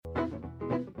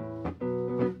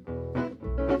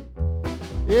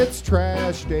It's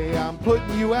trash day, I'm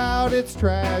putting you out, it's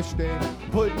trash day.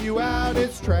 Putting you out,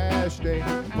 it's trash day.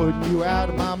 Putting you out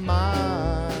of my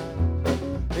mind.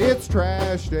 It's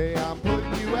trash day, I'm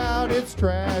putting you out, it's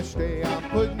trash day. I'm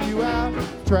putting you out,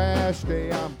 trash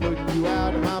day. I'm putting you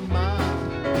out of my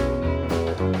mind.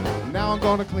 Now I'm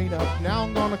gonna clean up, now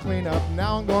I'm gonna clean up,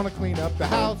 now I'm gonna clean up the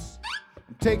house.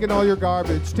 I'm taking all your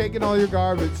garbage, taking all your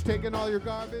garbage, taking all your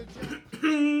garbage.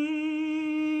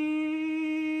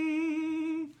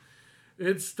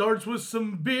 It starts with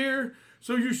some beer,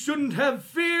 so you shouldn't have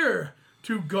fear.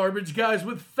 Two garbage guys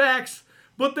with facts,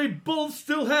 but they both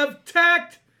still have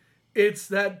tact. It's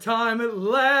that time at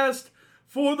last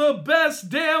for the best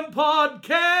damn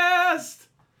podcast.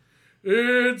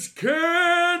 It's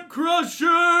Can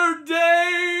Crusher Day!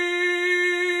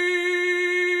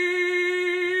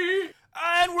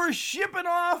 And we're shipping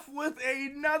off with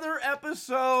another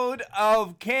episode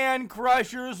of Can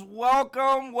Crushers.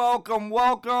 Welcome, welcome,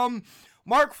 welcome.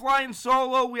 Mark flying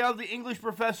solo. We have the English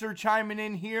professor chiming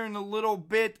in here in a little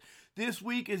bit. This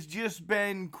week has just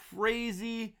been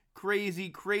crazy,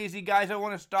 guys. I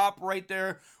want to stop right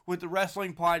there with the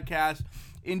wrestling podcast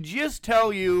and just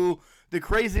tell you the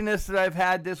craziness that I've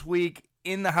had this week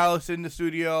in the house, in the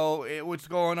studio, what's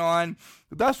going on.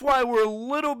 That's why we're a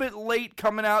little bit late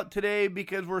coming out today,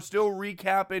 because we're still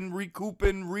recapping,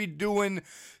 recouping, redoing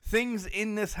things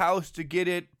in this house to get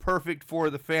it perfect for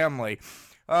the family.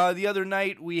 The other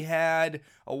night we had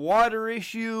a water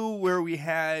issue where we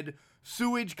had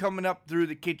sewage coming up through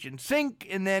the kitchen sink,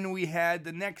 and then we had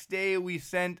the next day we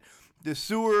sent the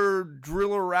sewer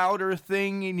driller router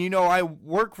thing, and you know, I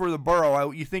work for the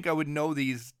borough. You think I would know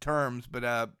these terms, but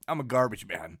I'm a garbage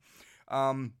man.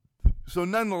 So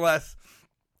nonetheless,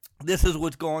 this is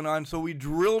what's going on. So we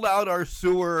drilled out our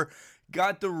sewer,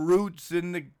 got the roots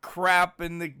and the crap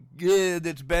and the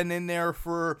that's been in there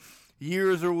for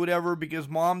years or whatever, because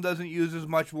Mom doesn't use as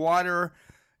much water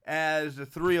as the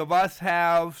three of us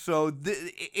have. So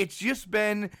it's just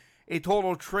been a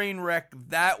total train wreck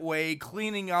that way,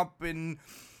 cleaning up and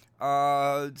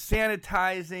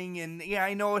sanitizing. And yeah,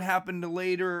 I know it happened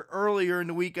earlier in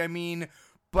the week,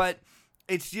 but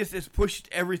it's pushed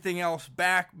everything else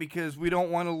back, because we don't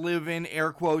want to live in,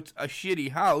 air quotes, a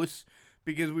shitty house,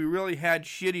 because we really had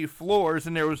shitty floors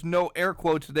and there was no air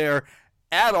quotes there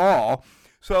at all.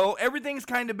 So everything's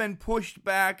kind of been pushed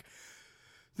back.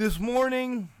 This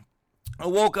morning, I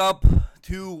woke up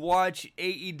to watch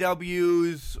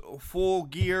AEW's Full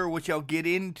Gear, which I'll get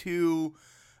into,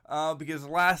 because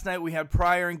last night we had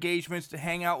prior engagements to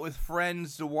hang out with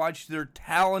friends to watch their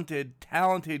talented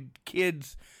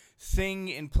kids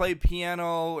sing and play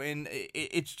piano, and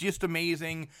it's just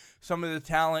amazing, some of the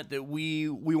talent that we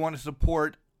want to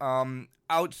support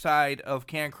outside of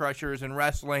Can Crushers and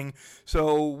wrestling.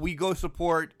 So we go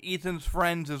support Ethan's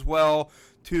friends as well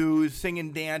to sing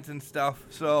and dance and stuff.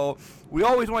 So we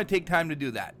always want to take time to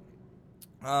do that.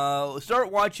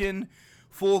 Start watching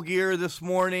Full Gear this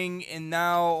morning, and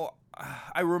now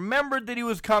I remembered that he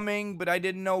was coming, but I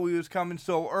didn't know he was coming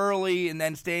so early and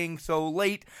then staying so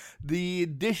late. The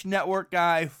Dish Network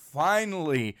guy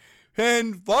finally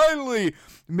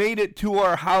made it to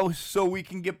our house so we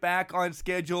can get back on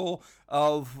schedule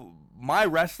of my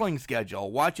wrestling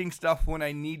schedule, watching stuff when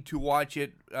I need to watch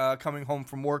it, coming home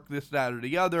from work, this, that, or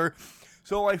the other.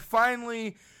 So I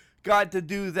finally got to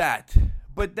do that.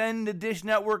 But then the Dish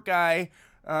Network guy,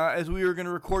 as we were going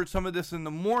to record some of this in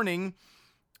the morning,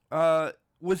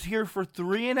 was here for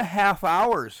 3.5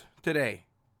 hours today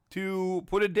to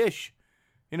put a dish.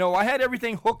 You know, I had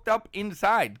everything hooked up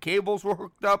inside. Cables were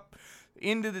hooked up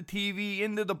into the TV,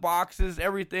 into the boxes,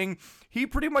 everything. He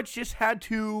pretty much just had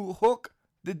to hook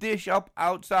the dish up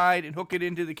outside and hook it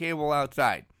into the cable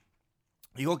outside.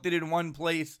 He hooked it in one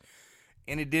place,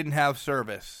 and it didn't have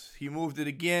service. He moved it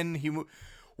again.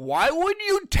 Why wouldn't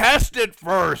you test it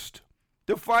first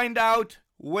to find out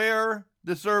where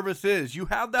the service is? You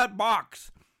have that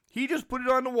box. He just put it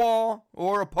on the wall,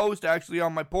 or a post actually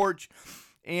on my porch,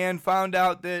 and found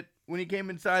out that when he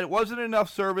came inside, it wasn't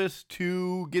enough service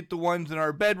to get the ones in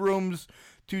our bedrooms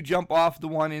to jump off the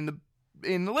one in the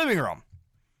living room.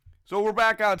 So we're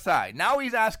back outside. Now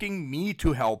he's asking me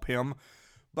to help him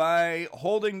by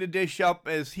holding the dish up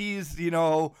as he's,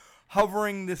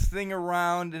 hovering this thing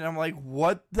around. And I'm like,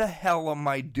 what the hell am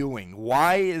I doing?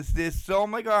 Why is this so?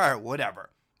 I'm like, all right, whatever.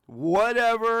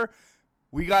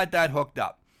 We got that hooked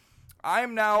up.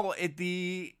 I'm now at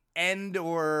the end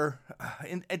of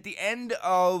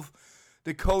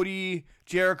the Cody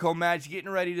Jericho match, getting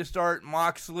ready to start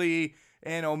Moxley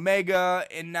and Omega,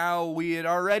 and now we had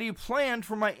already planned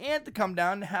for my aunt to come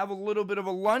down and have a little bit of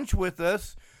a lunch with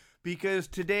us because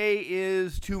today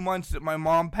is 2 months that my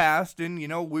mom passed, and,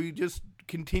 we just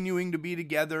continuing to be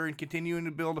together and continuing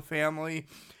to build a family.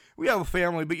 We have a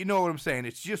family, but you know what I'm saying.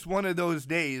 It's just one of those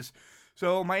days.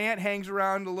 So my aunt hangs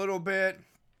around a little bit,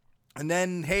 and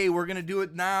then, hey, we're going to do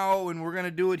it now, and we're going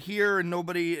to do it here, and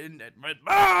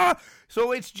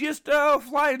so it's just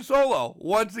flying solo.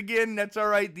 Once again, that's all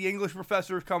right. The English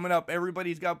professor is coming up.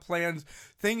 Everybody's got plans.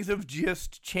 Things have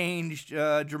just changed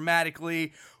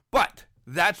dramatically, but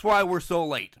that's why we're so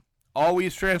late.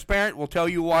 Always transparent. We'll tell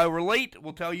you why we're late.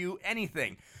 We'll tell you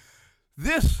anything.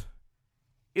 This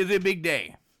is a big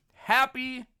day.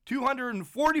 Happy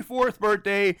 244th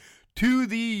birthday to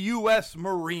the U.S.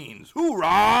 Marines.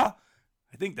 Hoorah!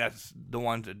 I think that's the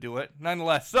ones that do it.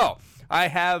 Nonetheless, so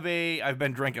I've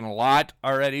been drinking a lot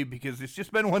already because it's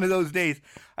just been one of those days.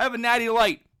 I have a Natty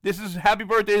Light. This is happy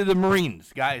birthday to the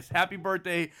Marines, guys. Happy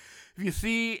birthday. If you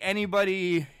see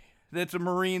anybody that's a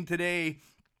Marine today,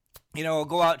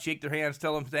 go out, shake their hands,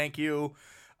 tell them thank you.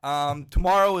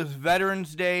 Tomorrow is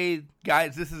Veterans Day.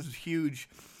 Guys, this is huge.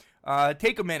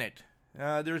 Take a minute.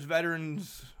 There's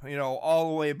veterans, all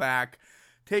the way back.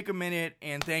 Take a minute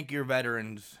and thank your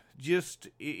veterans. Just,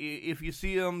 if you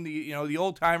see them, the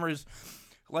old timers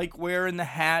like wearing the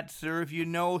hats, or if you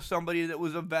know somebody that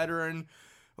was a veteran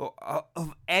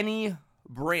of any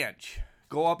branch,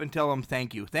 go up and tell them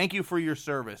thank you. Thank you for your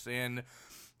service. And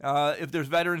if there's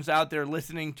veterans out there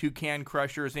listening to Can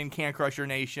Crushers in Can Crusher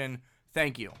Nation,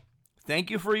 thank you.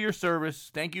 Thank you for your service.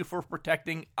 Thank you for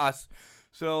protecting us.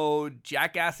 So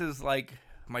jackasses like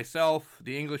myself,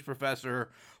 the English professor,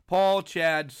 Paul,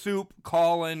 Chad, Soup,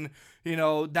 Colin,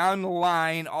 down the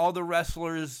line, all the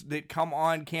wrestlers that come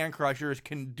on Can Crushers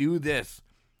can do this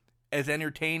as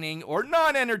entertaining or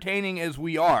non-entertaining as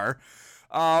we are,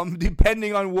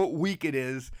 depending on what week it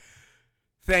is.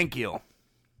 Thank you.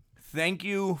 Thank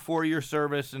you for your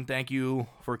service, and thank you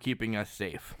for keeping us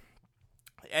safe.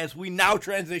 As we now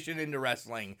transition into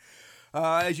wrestling,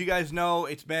 as you guys know,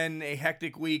 it's been a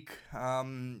hectic week.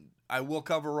 I will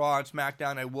cover Raw and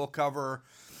SmackDown. I will cover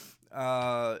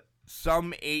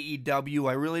some AEW.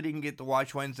 I really didn't get to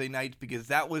watch Wednesday nights because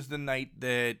that was the night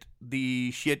that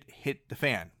the shit hit the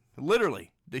fan.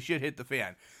 Literally, the shit hit the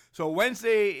fan. So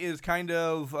Wednesday is kind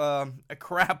of a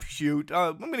crapshoot.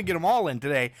 I'm going to get them all in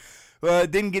today.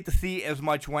 Didn't get to see as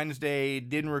much Wednesday.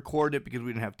 Didn't record it because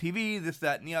we didn't have TV, this,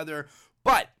 that, and the other.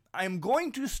 But I'm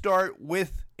going to start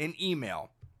with an email.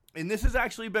 And this has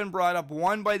actually been brought up,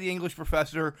 1, by the English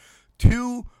professor,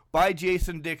 2, by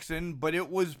Jason Dixon, but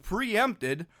it was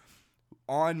preempted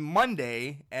on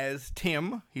Monday as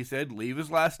Tim, he said, leave his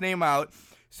last name out,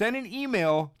 sent an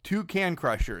email to Can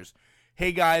Crushers.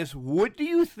 Hey guys, what do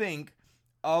you think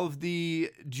of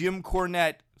the Jim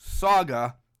Cornette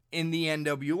saga in the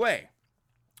NWA?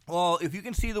 Well, if you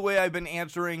can see the way I've been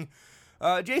answering,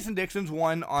 Jason Dixon's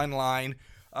one online.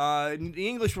 The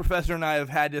English professor and I have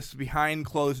had this behind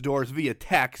closed doors via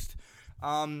text.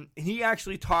 He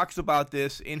actually talks about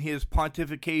this in his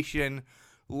pontification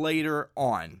later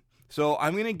on. So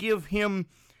I'm going to give him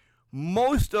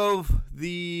most of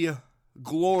the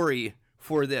glory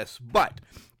for this. But,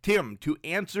 Tim, to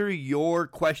answer your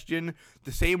question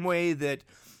the same way that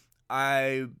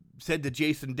I said to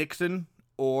Jason Dixon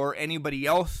or anybody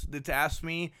else that's asked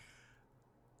me,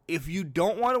 if you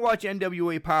don't want to watch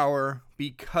NWA Power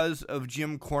because of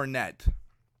Jim Cornette,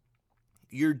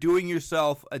 you're doing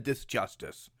yourself a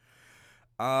disjustice.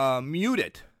 Mute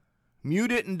it.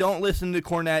 Mute it and don't listen to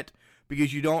Cornette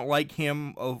because you don't like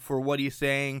him for what he's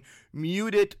saying.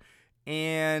 Mute it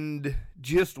and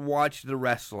just watch the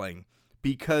wrestling.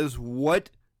 Because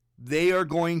what they are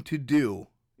going to do,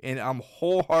 and I'm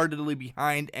wholeheartely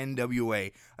behind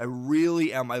NWA. I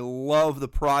really am. I love the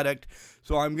product.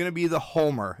 So I'm going to be the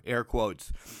homer, air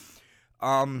quotes.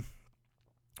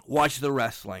 Watch the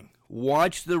wrestling.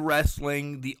 Watch the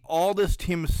wrestling. The Aldous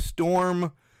Tim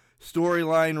Storm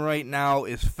storyline right now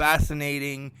is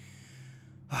fascinating.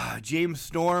 James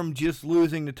Storm just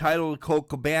losing the title to Colt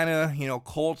Cabana.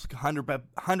 Colt's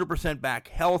 100% back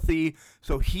healthy,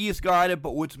 so he's got it.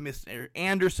 But what's Mr.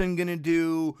 Anderson going to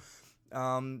do?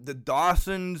 The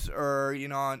Dawsons are,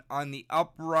 on the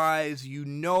uprise.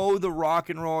 The Rock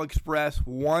and Roll Express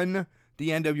won the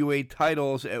NWA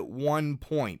titles at one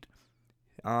point.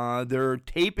 Their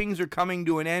tapings are coming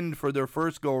to an end for their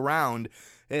first go-round,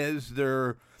 as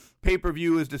their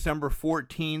pay-per-view is December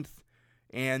 14th,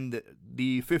 and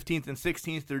the 15th and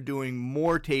 16th they're doing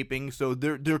more tapings, so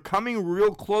they're coming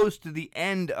real close to the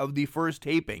end of the first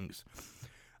tapings.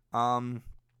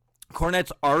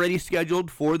 Cornette's already scheduled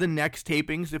for the next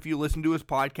tapings. If you listen to his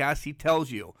podcast, he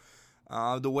tells you.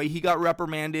 The way he got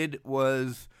reprimanded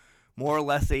was more or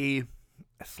less a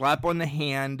a slap on the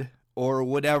hand or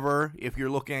whatever, if you're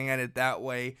looking at it that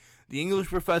way. The English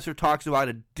Professor talks about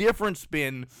a different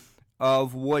spin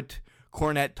of what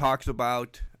Cornette talks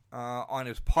about on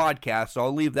his podcast, so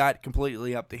I'll leave that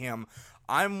completely up to him.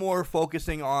 I'm more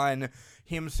focusing on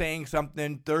him saying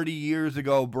something 30 years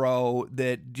ago, bro,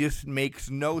 that just makes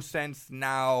no sense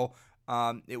now.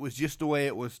 It was just the way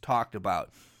it was talked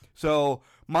about. So,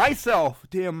 myself,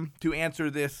 Tim, to answer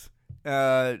this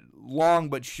long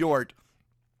but short,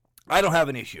 I don't have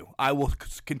an issue. I will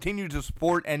continue to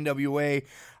support NWA.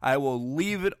 I will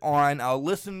leave it on. I'll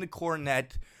listen to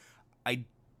Cornette.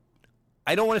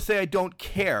 I don't want to say I don't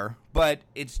care, but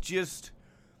it's just,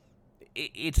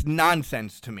 it's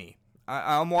nonsense to me.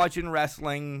 I'm watching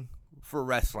wrestling for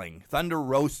wrestling. Thunder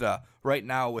Rosa right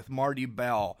now with Marty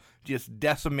Bell just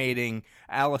decimating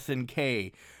Allison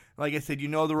Kay. Like I said,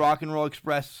 the Rock and Roll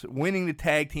Express winning the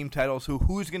tag team titles.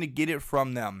 Who's going to get it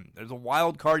from them? There's a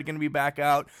wild card going to be back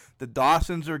out. The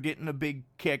Dawsons are getting a big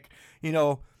kick.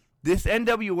 This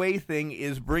NWA thing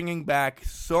is bringing back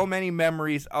so many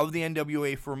memories of the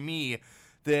NWA for me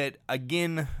that,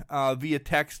 again, via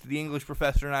text, the English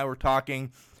Professor and I were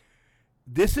talking.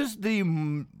 This is the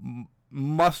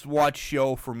must-watch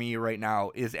show for me right now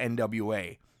is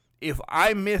NWA. If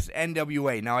I miss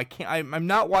NWA, now I'm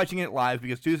not watching it live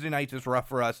because Tuesday nights is rough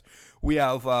for us. We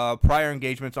have prior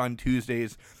engagements on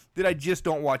Tuesdays that I just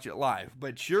don't watch it live.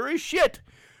 But sure as shit,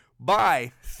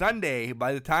 by Sunday,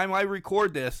 by the time I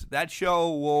record this, that show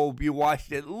will be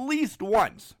watched at least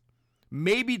once,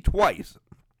 maybe twice.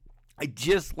 I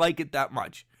just like it that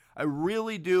much. I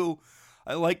really do.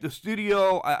 I like the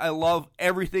studio. I love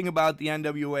everything about the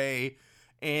NWA.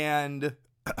 And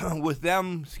with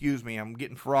them, excuse me, I'm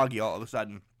getting froggy all of a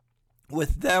sudden.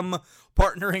 With them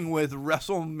partnering with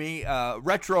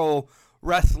Retro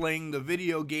Wrestling, the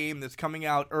video game that's coming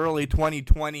out early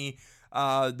 2020,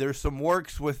 there's some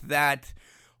works with that.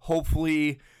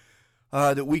 Hopefully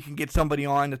that we can get somebody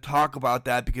on to talk about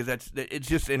that because it's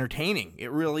just entertaining.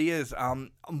 It really is.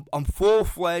 I'm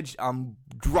full-fledged. I'm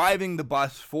driving the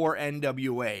bus for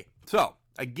NWA. So,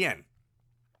 again,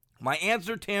 my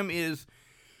answer, Tim, is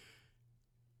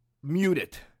mute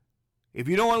it. If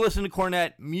you don't want to listen to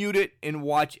Cornette, mute it and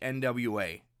watch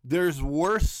NWA. There's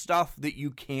worse stuff that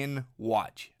you can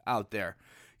watch out there.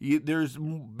 There's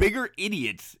bigger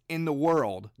idiots in the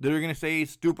world that are going to say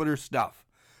stupider stuff.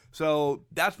 So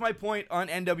that's my point on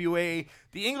NWA.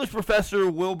 The English Professor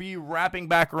will be wrapping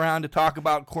back around to talk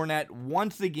about Cornette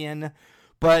once again.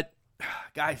 But,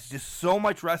 guys, just so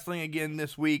much wrestling again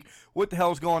this week. What the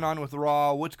hell's going on with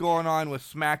Raw? What's going on with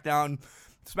SmackDown?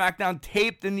 SmackDown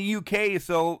taped in the UK,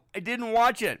 so I didn't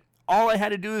watch it. All I had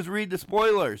to do is read the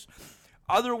spoilers.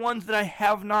 Other ones that I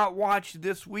have not watched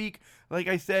this week, like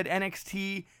I said,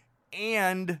 NXT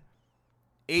and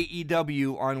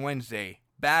AEW on Wednesday.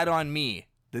 Bad on me.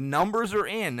 The numbers are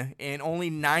in, and only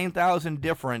 9,000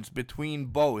 difference between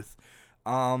both.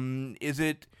 Is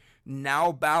it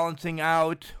now balancing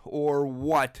out or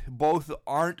what? Both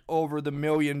aren't over the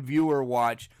million viewer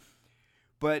watch,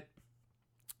 but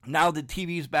now the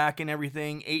TV's back and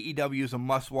everything, AEW is a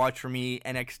must-watch for me.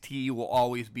 NXT will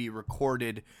always be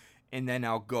recorded, and then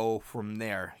I'll go from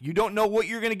there. You don't know what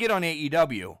you're going to get on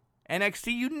AEW.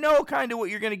 NXT, you know kind of what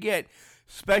you're going to get,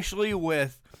 especially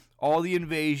with all the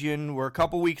invasion. We're a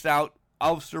couple weeks out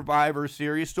of Survivor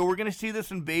Series, so we're going to see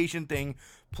this invasion thing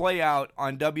play out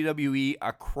on WWE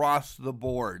across the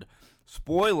board.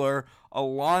 Spoiler,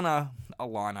 Lana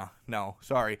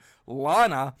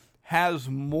has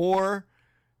more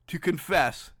to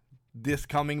confess this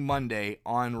coming Monday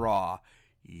on Raw.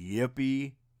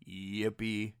 Yippee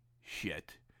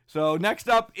shit. So next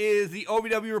up is the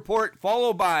OVW Report,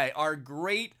 followed by our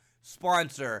great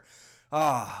sponsor,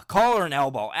 Collar and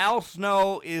Elbow. Al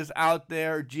Snow is out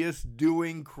there just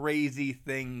doing crazy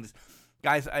things.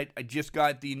 Guys, I just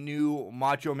got the new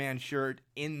Macho Man shirt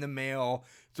in the mail.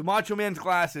 It's a Macho Man's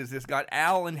glasses. It's got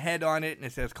Al and head on it, and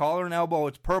it says Collar and Elbow.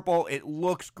 It's purple. It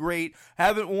looks great.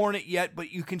 Haven't worn it yet,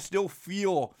 but you can still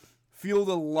feel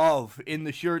the love in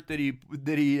the shirt that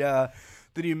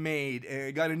he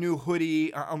made. Got a new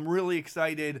hoodie. I'm really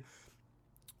excited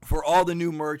for all the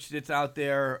new merch that's out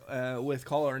there with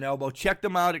Collar and Elbow. Check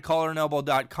them out at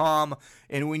collarandelbow.com.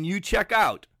 And when you check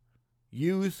out,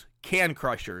 use Can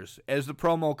Crushers as the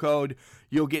promo code.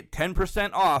 You'll get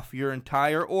 10% off your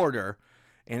entire order.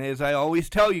 And as I always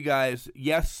tell you guys,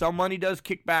 yes, some money does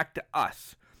kick back to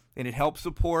us. And it helps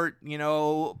support,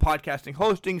 podcasting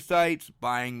hosting sites,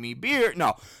 buying me beer.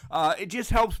 No, it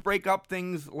just helps break up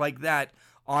things like that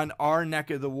on our neck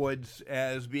of the woods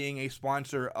as being a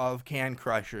sponsor of Can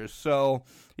Crushers. So,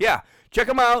 yeah, check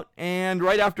them out. And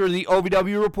right after the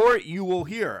OVW report, you will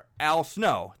hear Al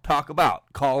Snow talk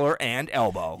about collar and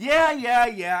elbow.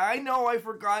 Yeah. I know I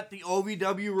forgot the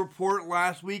OVW report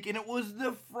last week, and it was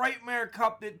the Frightmare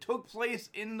Cup that took place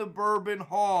in the Bourbon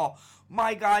Hall.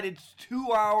 My God, it's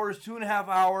 2.5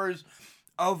 hours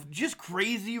of just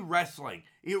crazy wrestling.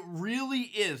 It really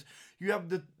is. You have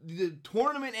the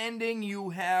tournament ending.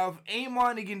 You have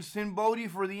Amon against Sin Bodhi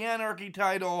for the Anarchy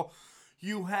title.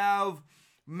 You have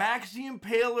Maxie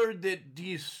Impaler that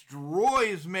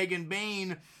destroys Megan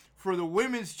Bayne for the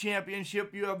women's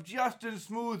championship. You have Justin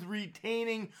Smooth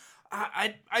retaining.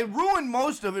 I ruined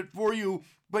most of it for you,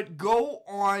 but go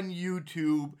on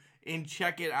YouTube and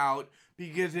check it out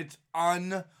because it's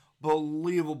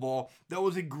unbelievable. That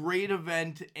was a great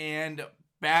event and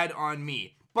bad on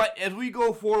me. But as we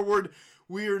go forward,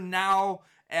 we are now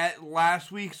at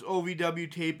last week's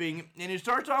OVW taping, and it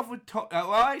starts off with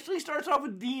starts off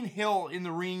with Dean Hill in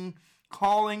the ring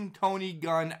calling Tony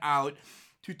Gunn out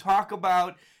to talk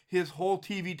about his whole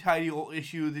TV title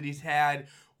issue that he's had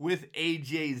with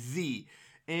AJZ.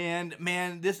 And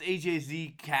man, this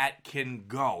AJZ cat can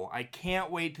go. I can't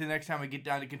wait till the next time I get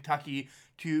down to Kentucky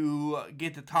to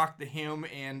get to talk to him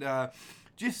and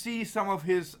just see some of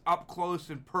his up close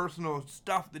and personal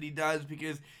stuff that he does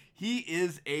because he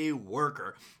is a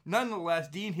worker. Nonetheless,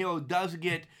 Dean Hill does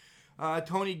get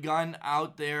Tony Gunn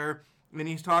out there, and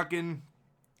he's talking,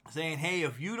 saying, hey,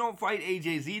 if you don't fight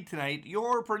AJZ tonight,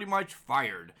 you're pretty much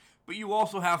fired. But you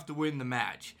also have to win the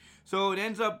match. So it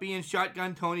ends up being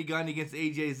Shotgun Tony Gunn against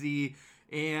AJZ,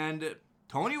 and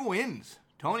Tony wins.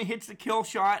 Tony hits the kill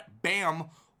shot, bam,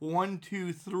 1,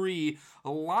 2, 3.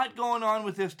 A lot going on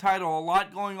with this title. A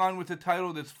lot going on with the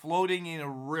title that's floating in a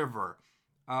river.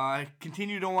 I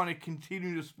don't want to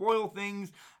continue to spoil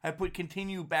things. I put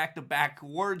continue back-to-back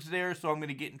words there, so I'm going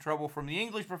to get in trouble from the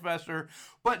English professor.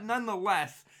 But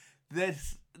nonetheless,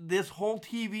 this whole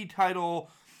TV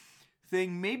title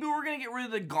thing, maybe we're going to get rid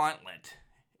of the gauntlet.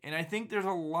 And I think there's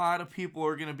a lot of people who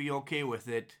are going to be okay with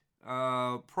it.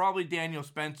 Probably Daniel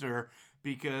Spencer,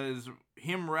 because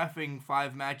him reffing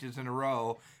 5 matches in a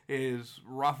row is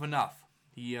rough enough.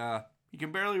 He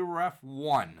can barely ref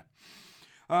 1.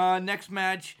 Next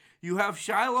match, you have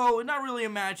Shiloh, not really a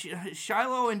match,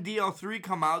 Shiloh and DL3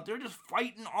 come out. They're just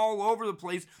fighting all over the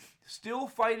place, still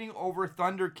fighting over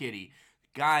Thunder Kitty.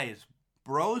 Guys,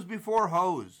 bros before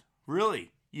hoes.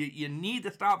 Really, you need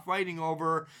to stop fighting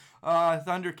over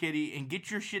Thunder Kitty and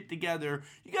get your shit together.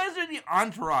 You guys are the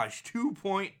Entourage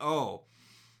 2.0.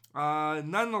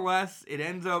 Nonetheless, it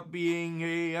ends up being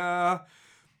a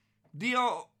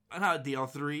not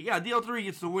DL3. Yeah, DL3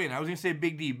 gets the win. I was going to say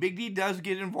Big D. Big D does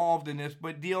get involved in this,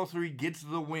 but DL3 gets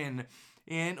the win.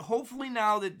 And hopefully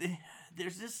now that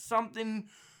there's just something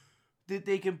that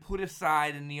they can put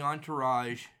aside and the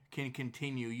Entourage can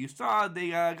continue. You saw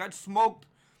they got smoked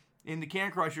in the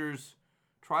Can Crushers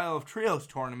Trial of Trios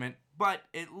tournament, but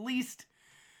at least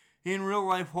in real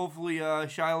life, hopefully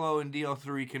Shiloh and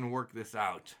DL3 can work this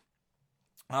out.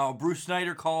 Bruce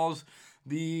Snyder calls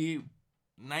the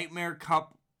Nightmare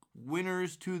Cup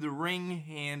winners to the ring,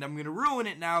 and I'm going to ruin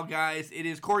it now, guys. It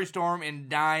is Corey Storm and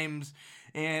Dimes,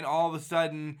 and all of a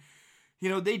sudden,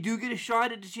 they do get a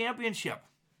shot at the championship.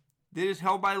 That is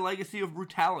held by Legacy of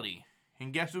Brutality.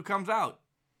 And guess who comes out?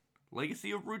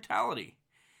 Legacy of Brutality.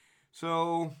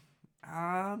 So,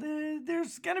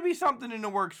 there's going to be something in the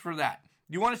works for that.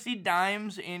 Do you want to see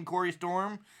Dimes and Corey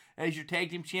Storm as your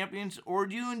tag team champions, or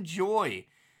do you enjoy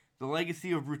the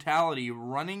Legacy of Brutality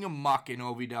running amok in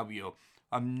OVW?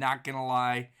 I'm not going to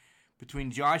lie.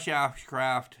 Between Josh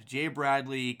Ashcraft, Jay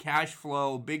Bradley, Cash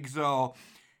Flow, Big Zo,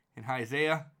 and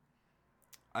Isaiah,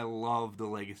 I love the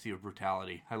Legacy of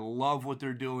Brutality. I love what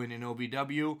they're doing in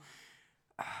OVW.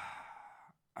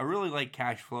 I really like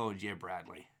Cash Flow and Jay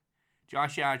Bradley.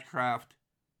 Josh Ashcraft,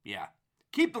 yeah.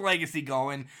 Keep the legacy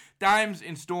going. Dimes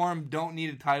and Storm don't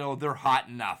need a title. They're hot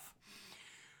enough.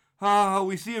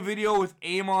 We see a video with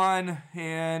Amon,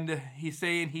 and he's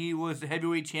saying he was the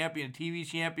heavyweight champion, TV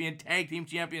champion, tag team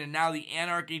champion, and now the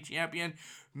Anarchy champion,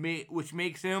 which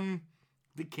makes him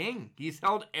the king. He's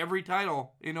held every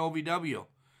title in OVW,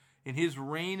 and his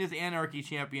reign as Anarchy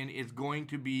champion is going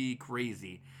to be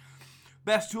crazy.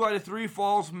 Best 2 out of 3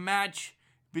 falls match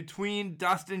between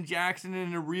Dustin Jackson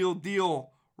and the Real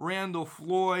Deal, Randall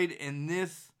Floyd, and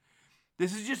this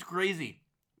is just crazy.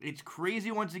 It's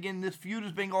crazy once again. This feud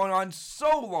has been going on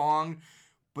so long,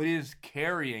 but it is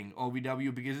carrying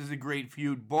OVW because it's a great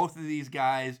feud. Both of these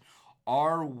guys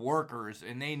are workers,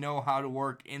 and they know how to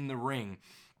work in the ring.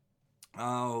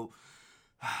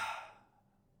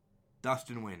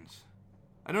 Dustin wins.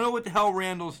 I don't know what the hell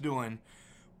Randall's doing,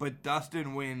 but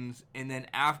Dustin wins, and then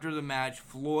after the match,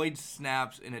 Floyd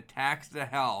snaps and attacks the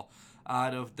hell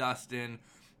out of Dustin,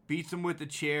 beats him with the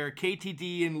chair.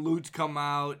 KTD and Lutz come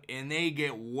out, and they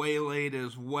get waylaid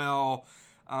as well.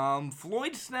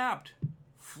 Floyd snapped,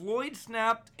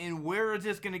 and where is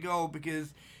this going to go?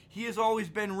 Because he has always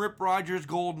been Rip Rogers'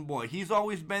 golden boy. He's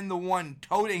always been the one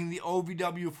toting the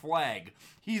OVW flag.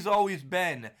 He's always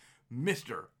been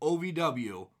Mr.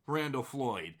 OVW Randall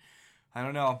Floyd. I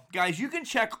don't know. Guys, you can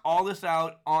check all this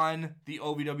out on the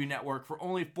OVW Network for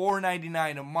only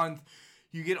 $4.99 a month.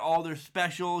 You get all their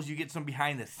specials. You get some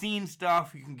behind-the-scenes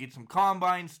stuff. You can get some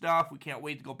Combine stuff. We can't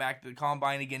wait to go back to the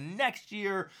Combine again next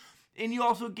year. And you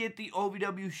also get the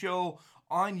OVW show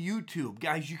on YouTube.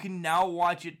 Guys, you can now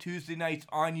watch it Tuesday nights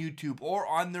on YouTube or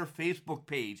on their Facebook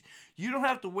page. You don't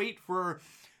have to wait for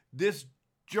this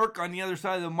jerk on the other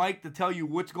side of the mic to tell you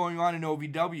what's going on in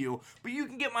OVW, but you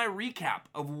can get my recap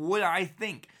of what I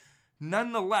think.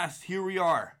 Nonetheless, here we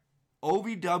are.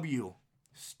 OVW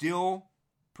still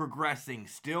progressing,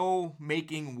 still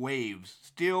making waves,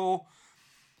 still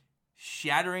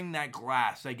shattering that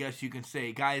glass, I guess you can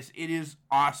say. Guys, it is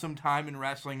awesome time in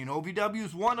wrestling, and OVW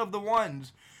is one of the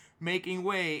ones making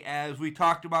way, as we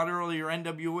talked about earlier.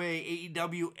 NWA,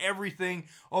 AEW, everything.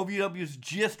 OVW is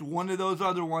just one of those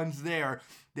other ones there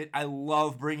that I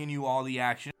love bringing you all the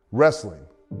action. Wrestling,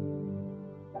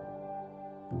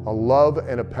 a love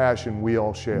and a passion we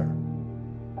all share.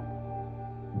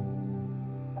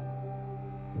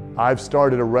 I've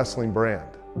started a wrestling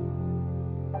brand,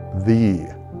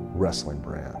 the wrestling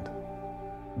brand.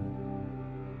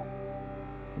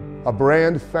 A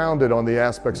brand founded on the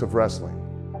aspects of wrestling.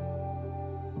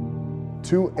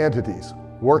 Two entities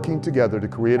working together to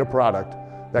create a product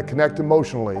that connect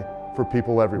emotionally for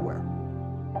people everywhere.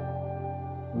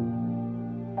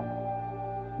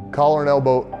 Collar and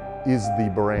Elbow is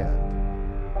the brand.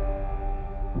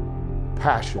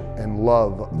 Passion and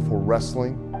love for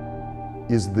wrestling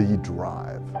is the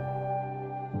drive.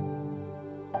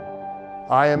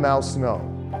 I am Al Snow,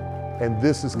 and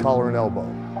this is Collar and Elbow,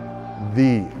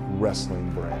 the wrestling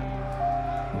brand.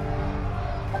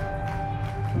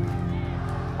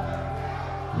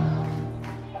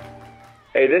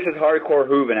 Hey, this is Hardcore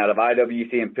Hooven out of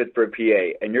IWC in Pittsburgh,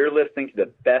 PA, and you're listening to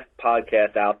the best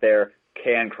podcast out there,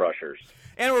 Can Crushers.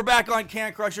 And we're back on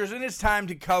Can Crushers, and it's time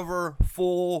to cover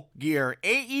Full Gear,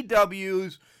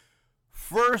 AEW's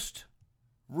first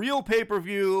real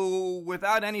pay-per-view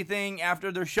without anything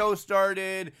after their show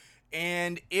started,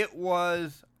 and it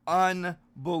was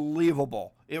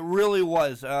unbelievable. It really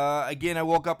was. Again, I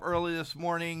woke up early this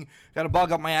morning, got a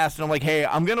bug up my ass, and I'm like, hey,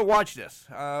 I'm going to watch this.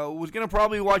 Was going to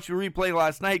probably watch the replay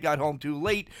last night, got home too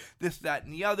late, this, that,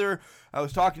 and the other. I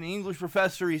was talking to the English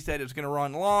professor. He said it's going to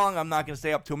run long. I'm not going to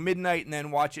stay up till midnight and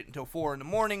then watch it until 4 in the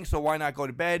morning, so why not go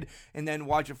to bed and then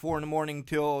watch it 4 in the morning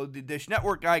till the Dish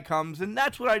Network guy comes, and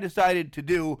that's what I decided to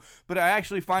do, but I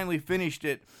actually finally finished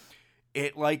it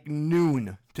at like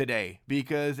noon today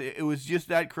because it was just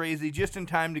that crazy, just in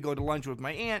time to go to lunch with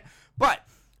my aunt. But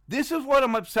this is what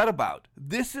I'm upset about.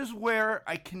 This is where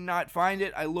I cannot find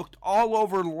it. I looked all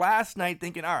over last night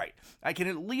thinking, all right, I can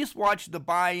at least watch the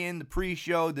buy-in, the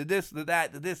pre-show, the this, the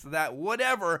that, the this, the that,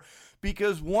 whatever,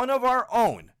 because one of our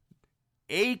own,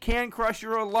 a Can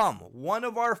Crusher alum, one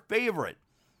of our favorite,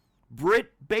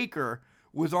 Britt Baker,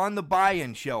 was on the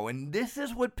buy-in show, and this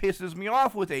is what pisses me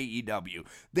off with AEW.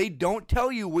 They don't tell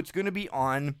you what's going to be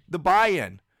on the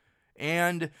buy-in,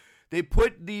 and they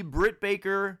put the Britt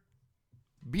Baker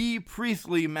B.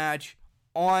 Priestley match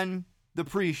on the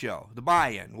pre-show, the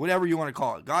buy-in, whatever you want to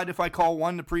call it. God, if I call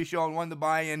one the pre-show and one the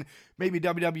buy-in, maybe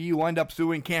WWE will end up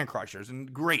suing Can Crushers,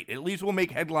 and great, at least we'll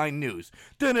make headline news.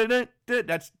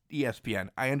 That's ESPN.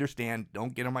 I understand.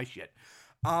 Don't get on my shit.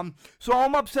 So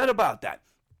I'm upset about that.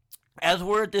 As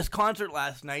we're at this concert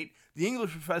last night, the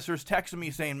English professor is texting me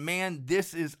saying, man,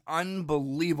 this is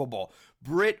unbelievable.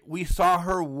 Britt, we saw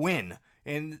her win.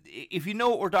 And if you know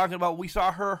what we're talking about, we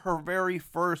saw her very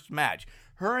first match.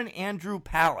 Her and Andrew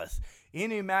Palace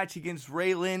in a match against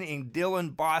Ray Lynn and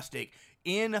Dylan Bostic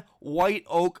in White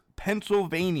Oak,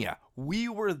 Pennsylvania. We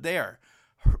were there.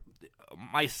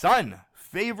 My son,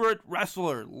 favorite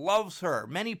wrestler, loves her.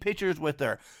 Many pictures with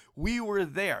her. We were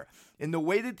there. And the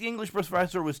way that the English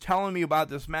professor was telling me about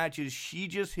this match is she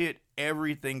just hit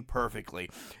everything perfectly.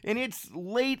 And it's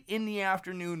late in the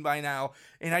afternoon by now,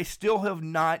 and I still have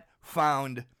not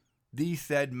found the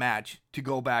said match to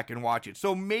go back and watch it.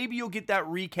 So maybe you'll get that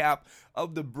recap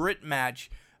of the Britt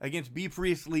match against B.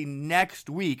 Priestley next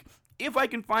week, if I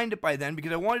can find it by then,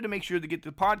 because I wanted to make sure to get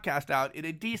the podcast out at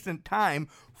a decent time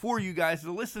for you guys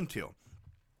to listen to.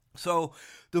 So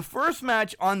the first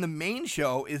match on the main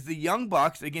show is the Young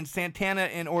Bucks against Santana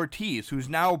and Ortiz, who's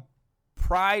now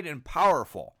Pride and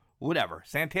Powerful. Whatever.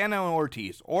 Santana and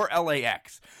Ortiz, or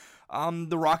LAX.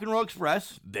 The Rock and Roll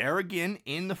Express, there again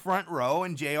in the front row,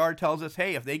 and JR tells us,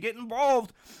 hey, if they get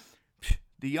involved,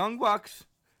 the Young Bucks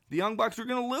are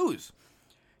going to lose.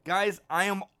 Guys, I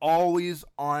am always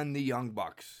on the Young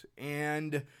Bucks,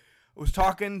 and I was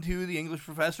talking to the English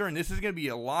professor, and this is going to be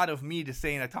a lot of me just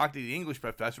saying I talked to the English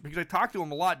professor, because I talked to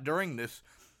him a lot during this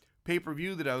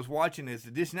pay-per-view that I was watching as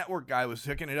the Dish Network guy was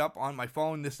hooking it up on my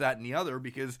phone, this, that, and the other,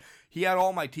 because he had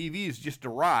all my TVs just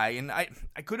awry, and I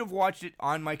could have watched it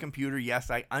on my computer.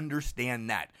 Yes, I understand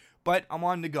that, but I'm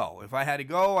on the go. If I had to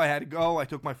go, I had to go. I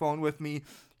took my phone with me.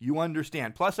 You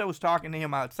understand. Plus, I was talking to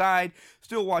him outside,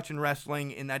 still watching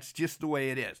wrestling, and that's just the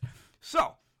way it is.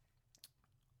 So,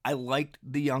 I liked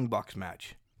the Young Bucks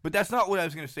match, but that's not what I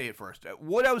was going to say at first.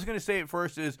 What I was going to say at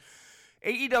first is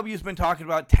AEW has been talking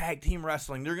about tag team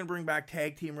wrestling. They're going to bring back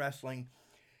tag team wrestling.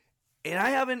 And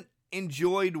I haven't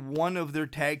enjoyed one of their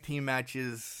tag team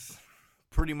matches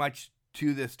pretty much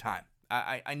to this time.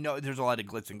 I know there's a lot of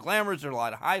glitz and glamours. There's a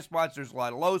lot of high spots. There's a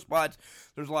lot of low spots.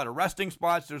 There's a lot of resting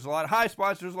spots. There's a lot of high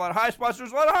spots. There's a lot of high spots.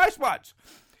 There's a lot of high spots.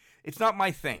 It's not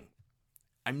my thing.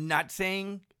 I'm not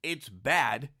saying it's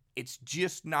bad. It's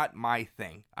just not my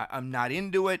thing. I'm not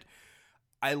into it.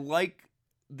 I like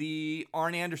the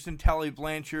Arn Anderson, Tully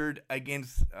Blanchard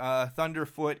against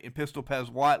Thunderfoot and Pistol Pez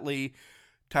Watley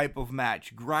type of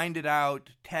match. Grind it out,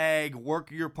 tag,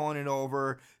 work your opponent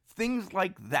over, things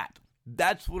like that.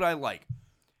 That's what I like.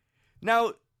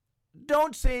 Now,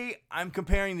 don't say I'm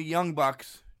comparing the Young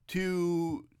Bucks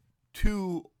to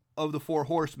two of the Four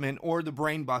Horsemen or the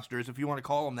Brainbusters, if you want to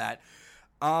call them that.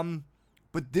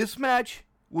 But this match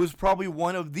was probably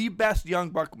one of the best Young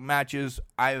Buck matches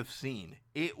I have seen.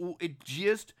 It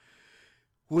just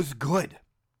was good.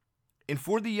 And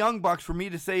for the Young Bucks, for me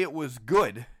to say it was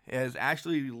good, as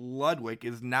Ashley Ludwig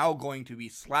is now going to be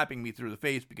slapping me through the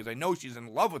face because I know she's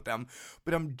in love with them,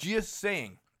 but I'm just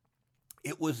saying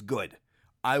it was good.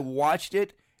 I watched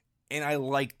it and I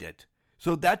liked it.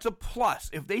 So that's a plus.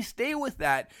 If they stay with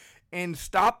that and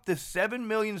stop the 7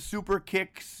 million super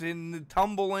kicks and the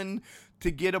tumbling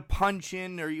to get a punch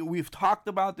in, or we've talked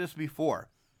about this before.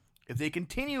 If they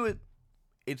continue it,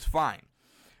 it's fine.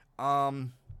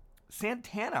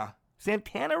 Santana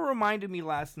reminded me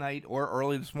last night or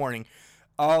early this morning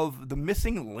of the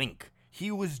Missing Link. He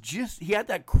had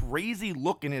that crazy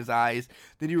look in his eyes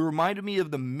that he reminded me of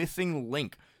the Missing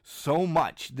Link so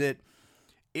much that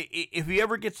if he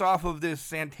ever gets off of this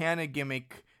Santana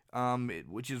gimmick,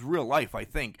 which is real life, I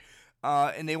think,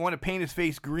 and they want to paint his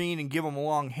face green and give him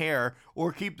long hair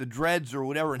or keep the dreads or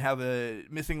whatever and have a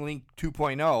Missing Link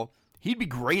 2.0, he'd be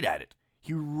great at it.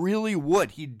 He really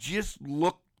would. He just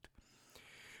looked,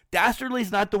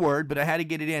 dastardly's not the word, but I had to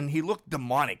get it in. He looked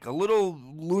demonic, a little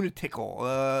lunatical.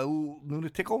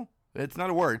 Lunatical? It's not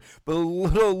a word, but a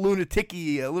little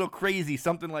lunaticy, a little crazy,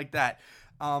 something like that.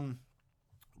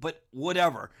 But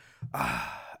whatever.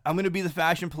 I'm going to be the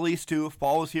fashion police too. If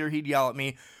Paul was here, he'd yell at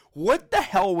me. What the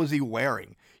hell was he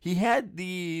wearing? He had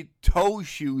the toe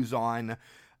shoes on,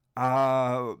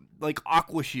 like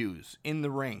aqua shoes in the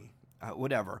ring.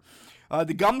 Whatever.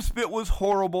 The gum spit was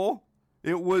horrible.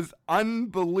 It was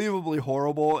unbelievably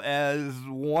horrible as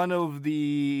one of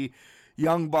the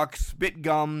Young Bucks spit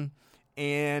gum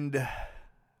and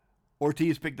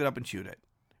Ortiz picked it up and chewed it.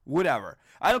 Whatever.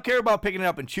 I don't care about picking it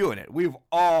up and chewing it. We've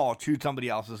all chewed somebody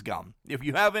else's gum. If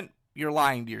you haven't, you're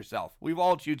lying to yourself. We've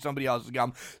all chewed somebody else's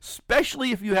gum,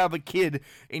 especially if you have a kid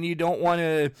and you don't want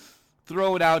to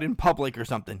throw it out in public or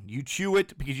something. You chew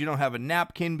it because you don't have a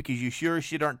napkin, because you sure as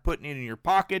shit aren't putting it in your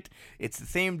pocket. It's the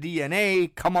same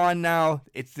DNA. Come on now.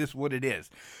 It's just what it is.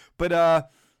 But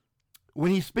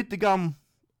when he spit the gum,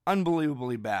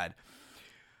 unbelievably bad.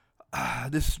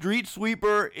 The Street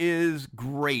Sweeper is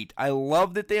great. I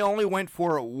love that they only went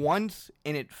for it once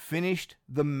and it finished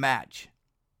the match.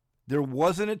 There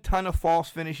wasn't a ton of false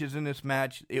finishes in this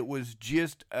match. It was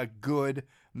just a good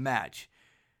match.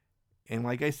 And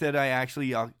like I said,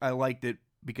 I liked it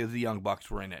because the Young Bucks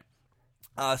were in it.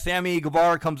 Sammy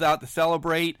Guevara comes out to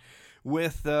celebrate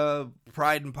with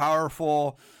Pride and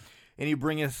Powerful, and he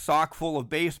brings a sock full of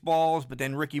baseballs, but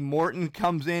then Ricky Morton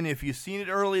comes in. If you've seen it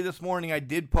early this morning, I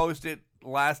did post it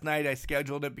last night. I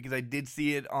scheduled it because I did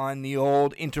see it on the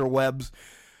old interwebs.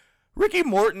 Ricky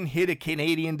Morton hit a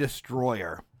Canadian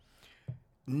Destroyer.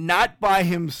 Not by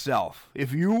himself.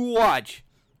 If you watch,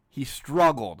 he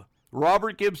struggled.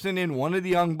 Robert Gibson and one of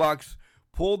the Young Bucks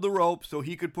pulled the rope so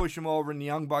he could push him over, and the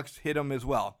Young Bucks hit him as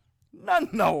well.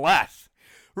 Nonetheless,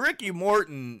 Ricky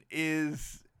Morton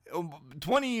is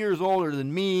 20 years older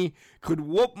than me, could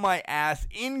whoop my ass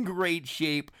in great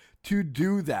shape to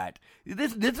do that.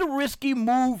 This is a risky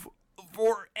move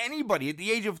for anybody at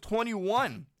the age of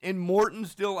 21, and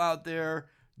Morton's still out there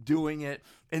doing it.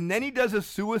 And then he does a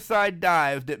suicide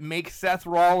dive that makes Seth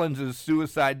Rollins'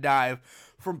 suicide dive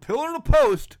from pillar to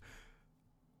post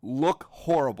look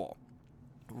horrible.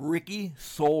 Ricky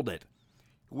sold it.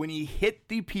 When he hit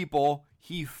the people,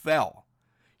 he fell.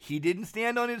 He didn't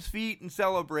stand on his feet and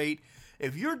celebrate.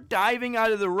 If you're diving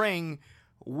out of the ring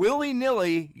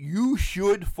willy-nilly, you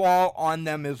should fall on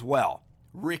them as well.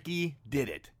 Ricky did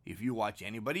it. If you watch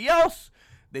anybody else,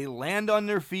 they land on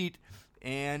their feet,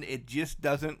 and it just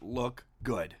doesn't look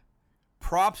good.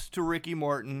 Props to Ricky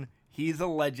Morton. He's a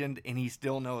legend, and he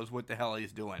still knows what the hell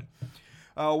he's doing.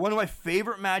 One of my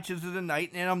favorite matches of the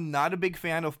night, and I'm not a big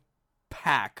fan of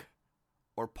Pac.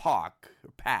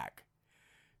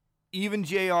 Even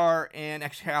JR and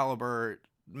Excalibur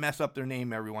mess up their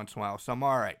name every once in a while, so I'm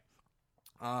all right.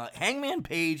 Hangman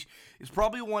Page is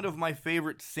probably one of my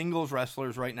favorite singles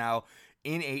wrestlers right now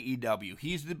in AEW.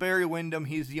 He's the Barry Windham,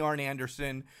 he's the Arn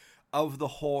Anderson of the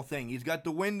whole thing. He's got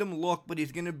the Windham look, but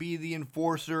he's going to be the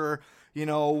enforcer,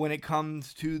 when it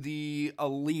comes to the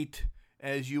elite,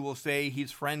 as you will say.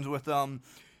 He's friends with them.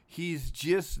 He's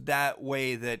just that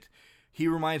way that he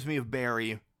reminds me of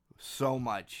Barry so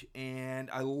much, and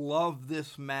I love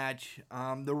this match.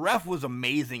 The ref was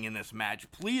amazing in this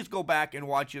match. Please go back and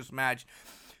watch this match.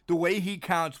 The way he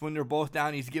counts when they're both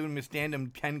down, he's giving him a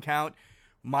stand-up 10 count.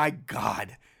 My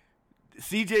God.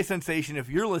 CJ Sensation, if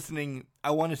you're listening,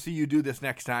 I want to see you do this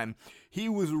next time. He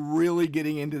was really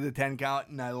getting into the 10 count,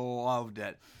 and I loved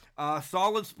it.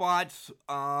 Solid spots,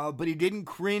 but he didn't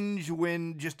cringe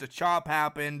when just a chop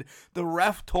happened. The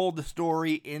ref told the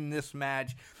story in this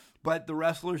match. But the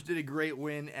wrestlers did a great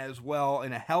win as well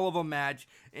in a hell of a match.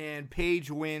 And Page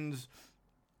wins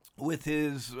with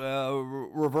his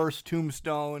reverse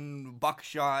tombstone,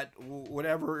 buckshot,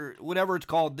 whatever it's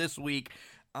called this week.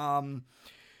 And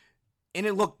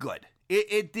it looked good.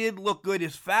 It did look good.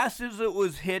 As fast as it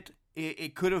was hit,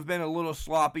 it could have been a little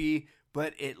sloppy,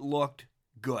 but it looked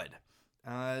good.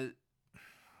 I'm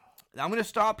going to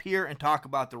stop here and talk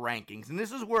about the rankings. And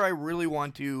this is where I really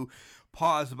want to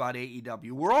pause about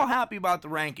AEW. We're all happy about the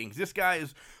rankings. This guy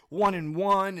is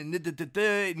 1-1 and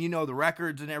the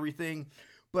records and everything.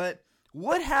 But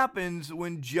what happens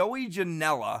when Joey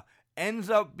Janela ends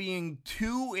up being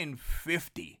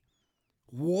 2-50?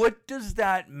 What does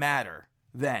that matter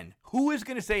then? Who is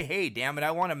going to say, hey, damn it,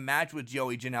 I want to match with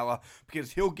Joey Janela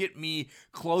because he'll get me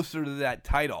closer to that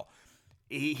title?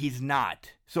 He's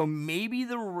not. So maybe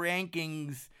the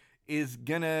rankings is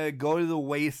going to go to the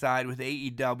wayside with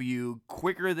AEW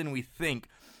quicker than we think,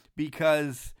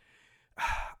 because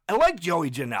I like Joey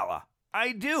Janela.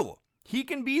 I do. He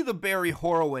can be the Barry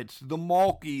Horowitz, the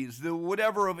Malkies, the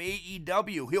whatever of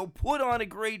AEW. He'll put on a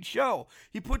great show.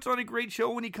 He puts on a great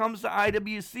show when he comes to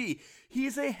IWC.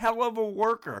 He's a hell of a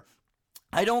worker.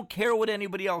 I don't care what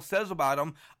anybody else says about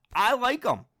him. I like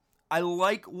him. I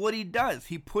like what he does.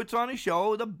 He puts on a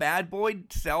show. The bad boy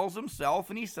sells himself,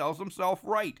 and he sells himself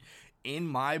right, in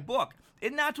my book.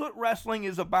 And that's what wrestling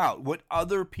is about, what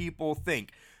other people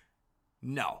think.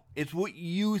 No, it's what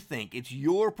you think. It's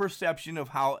your perception of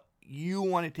how you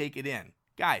want to take it in.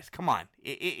 Guys, come on.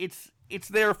 It's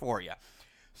there for you.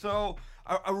 So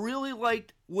I really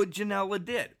liked what Janela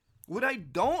did. What I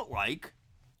don't like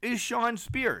is Shawn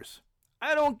Spears.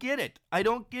 I don't get it.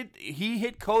 He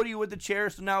hit Cody with the chair,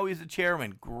 so now he's the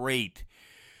chairman. Great.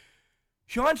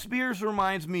 Shawn Spears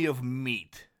reminds me of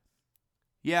Meat.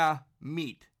 Yeah,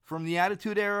 Meat. From the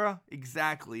Attitude Era,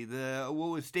 exactly. What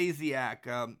was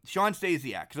Stasiak? Shawn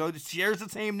Stasiak. So it shares the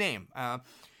same name.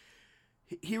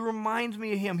 He reminds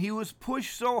me of him. He was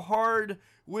pushed so hard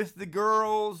with the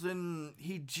girls, and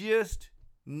he just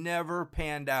never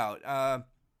panned out.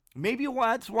 Maybe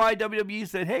that's why WWE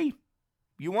said, hey,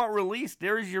 you want release?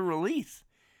 There's your release.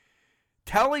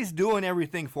 Telly's doing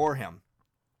everything for him.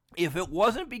 If it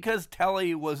wasn't because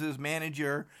Telly was his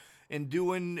manager and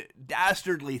doing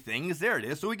dastardly things, there it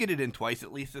is, so we get it in twice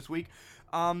at least this week,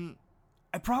 I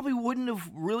probably wouldn't have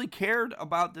really cared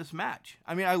about this match.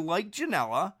 I mean, I like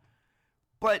Janela,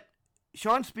 but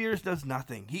Shawn Spears does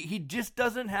nothing. He just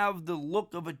doesn't have the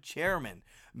look of a chairman.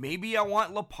 Maybe I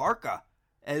want La Parka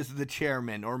as the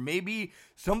chairman, or maybe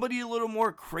somebody a little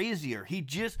more crazier.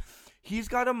 He's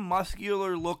got a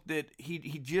muscular look that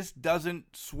he just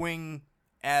doesn't swing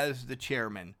as the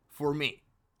chairman for me.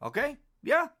 Okay?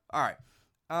 Yeah? All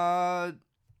right.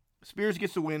 Spears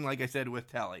gets the win, like I said,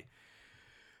 with Telly.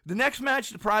 The next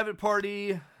match, the Private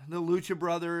Party, the Lucha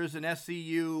Brothers, and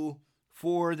SCU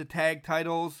for the tag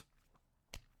titles.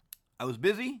 I was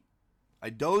busy. I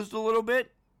dozed a little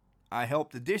bit. I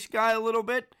helped the dish guy a little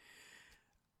bit.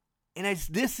 And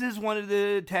this is one of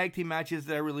the tag team matches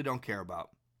that I really don't care about.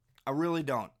 I really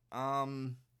don't.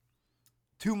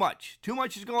 Too much. Too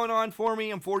much is going on for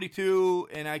me. I'm 42,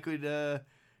 and I could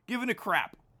give it a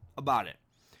crap about it.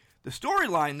 The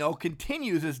storyline, though,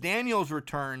 continues as Daniels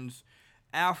returns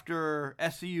after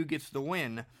SCU gets the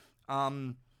win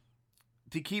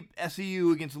to keep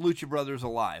SCU against Lucha Brothers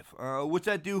alive. What's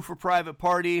that do for Private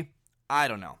Party? I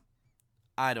don't know.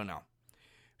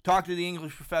 Talked to the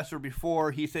English professor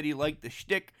before. He said he liked the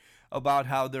shtick about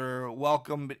how they're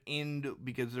welcomed in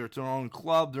because it's their own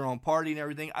club, their own party and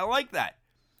everything. I like that.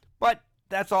 But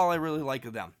that's all I really like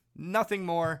of them. Nothing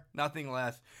more, nothing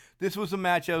less. This was a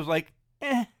match I was like,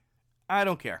 I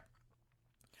don't care.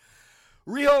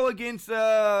 Riho against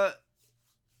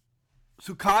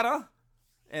Sukata,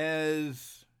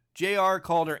 as JR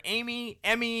called her Emily,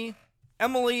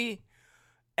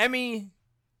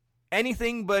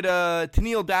 anything but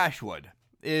Tennille Dashwood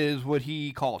is what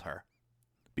he called her.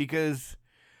 Because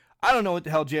I don't know what the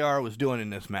hell JR was doing in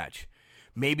this match.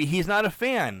 Maybe he's not a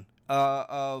fan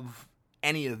of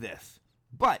any of this.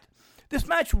 But this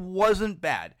match wasn't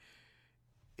bad.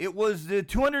 It was the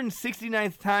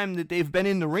 269th time that they've been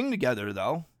in the ring together,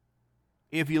 though.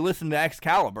 If you listen to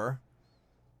Excalibur.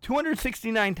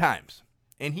 269 times.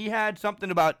 And he had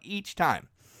something about each time.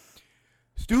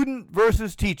 Student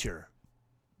versus teacher.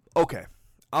 Okay,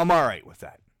 I'm all right with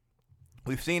that.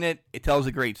 We've seen it. It tells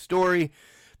a great story.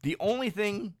 The only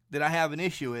thing that I have an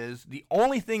issue is, the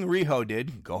only thing Riho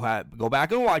did, go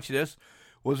back and watch this,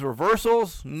 was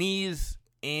reversals, knees,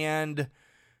 and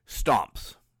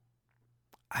stomps.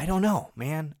 I don't know,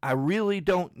 man. I really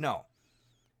don't know.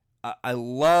 I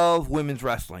love women's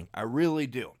wrestling. I really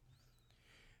do.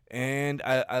 And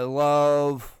I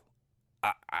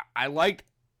liked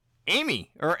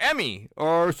Emmy or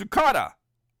Sukata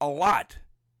a lot.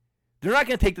 They're not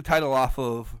going to take the title off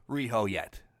of Riho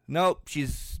yet. Nope,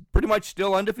 she's pretty much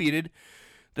still undefeated.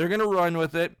 They're going to run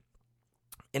with it.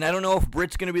 And I don't know if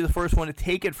Britt's going to be the first one to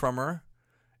take it from her.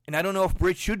 And I don't know if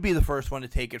Britt should be the first one to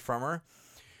take it from her.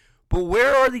 But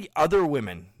where are the other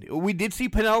women? We did see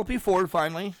Penelope Ford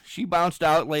finally. She bounced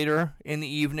out later in the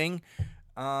evening.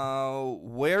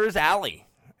 Where is Allie?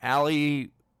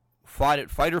 Allie fought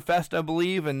at Fyter Fest, I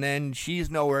believe, and then she's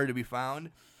nowhere to be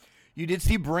found. You did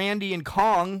see Brandy and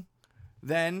Kong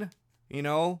then,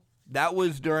 that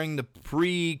was during the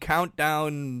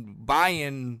pre-countdown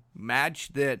buy-in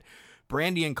match that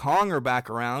Brandy and Kong are back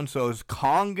around. So is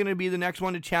Kong going to be the next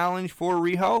one to challenge for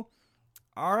Riho?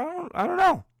 I don't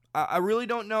know. I really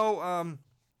don't know.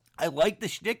 I like the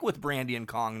shtick with Brandy and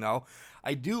Kong, though.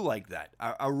 I do like that.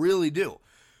 I really do.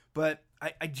 But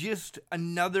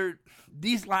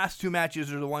these last two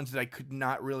matches are the ones that I could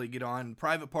not really get on.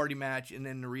 Private Party match and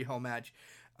then the Riho match.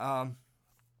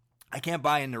 I can't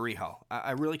buy into Riho.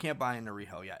 I really can't buy into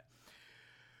Riho yet.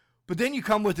 But then you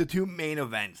come with the two main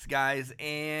events, guys.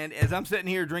 And as I'm sitting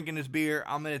here drinking this beer,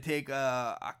 I'm going to take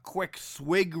a quick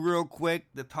swig real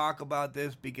quick to talk about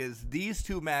this because these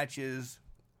two matches,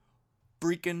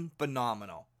 freaking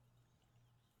phenomenal.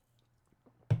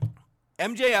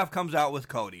 MJF comes out with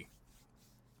Cody.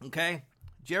 Okay?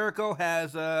 Jericho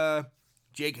has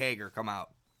Jake Hager come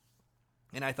out.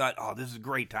 And I thought, this is a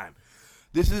great time.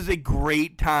 This is a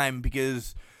great time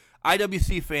because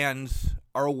IWC fans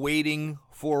are waiting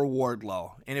for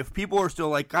Wardlow. And if people are still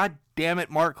like, God damn it,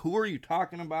 Mark, who are you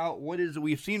talking about?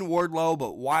 We've seen Wardlow,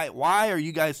 but why are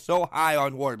you guys so high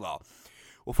on Wardlow?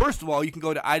 Well, first of all, you can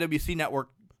go to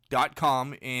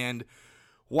IWCnetwork.com and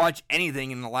watch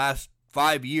anything in the last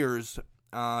 5 years.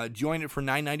 Join it for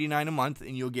 $9.99 a month,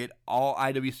 and you'll get all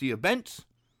IWC events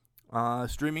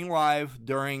streaming live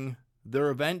during their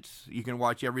events. You can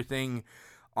watch everything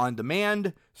on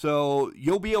demand, so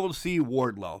you'll be able to see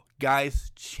Wardlow.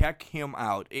 Guys, check him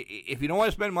out. If you don't want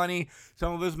to spend money,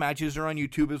 some of his matches are on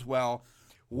YouTube as well.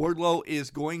 Wardlow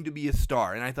is going to be a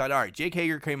star. And I thought, all right, Jake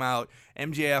Hager came out,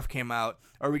 MJF came out.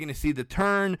 Are we going to see the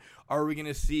turn? Are we going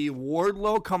to see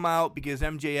Wardlow come out because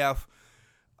MJF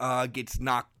gets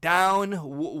knocked down?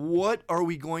 What are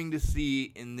we going to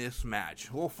see in this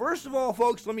match? Well, first of all,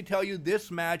 folks, let me tell you, this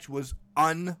match was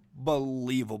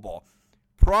unbelievable.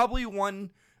 Probably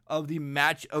one of the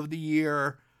match of the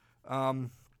year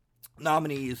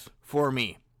nominees for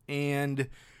me. And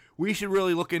we should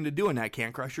really look into doing that,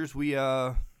 Can Crushers. We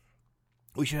should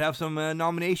have some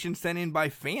nominations sent in by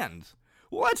fans.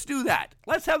 Well, let's do that.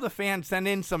 Let's have the fans send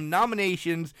in some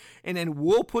nominations, and then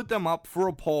we'll put them up for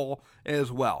a poll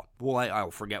as well. Well,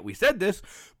 I'll forget we said this,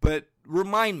 but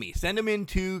remind me. Send them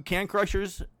into Can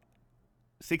Crushers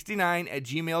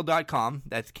cancrusher69@gmail.com.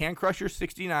 That's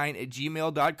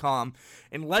cancrusher69@gmail.com.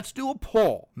 And let's do a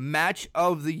poll. Match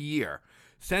of the year.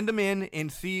 Send them in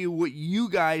and see what you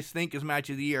guys think is match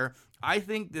of the year. I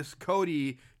think this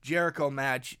Cody Jericho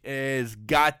match has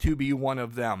got to be one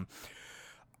of them.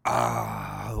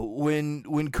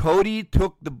 When Cody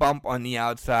took the bump on the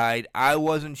outside, I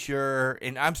wasn't sure,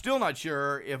 and I'm still not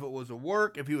sure if it was a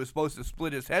work, if he was supposed to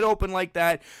split his head open like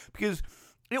that, because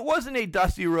it wasn't a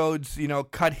Dusty Rhodes,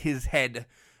 cut his head,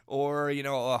 or,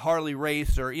 a Harley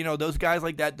Race, or, those guys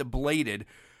like that bladed.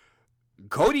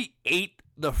 Cody ate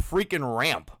the freaking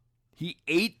ramp. He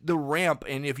ate the ramp,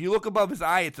 and if you look above his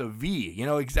eye, it's a V.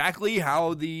 Exactly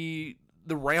how the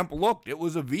ramp looked. It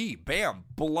was a V. Bam.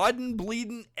 Blood and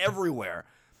bleeding everywhere.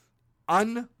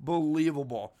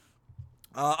 Unbelievable.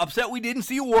 Upset we didn't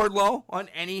see Wardlow on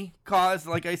any cause,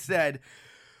 like I said,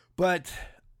 but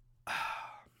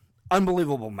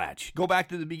unbelievable match. Go back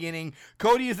to the beginning.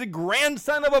 Cody is the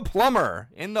grandson of a plumber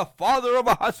and the father of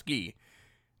a husky.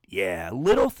 Yeah,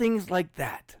 little things like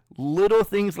that.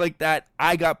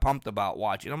 I got pumped about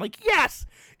watching. I'm like, yes,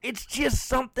 it's just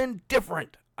something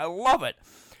different. I love it.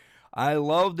 I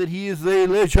love that he is the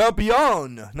Le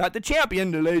Champion. Not the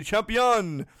champion, the Le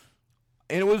Champion.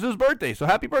 And it was his birthday, so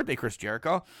happy birthday, Chris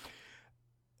Jericho.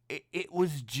 It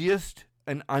was just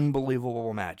an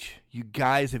unbelievable match. You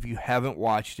guys, if you haven't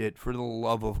watched it, for the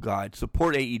love of God,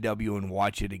 support AEW and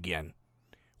watch it again.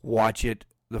 Watch it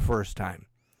the first time.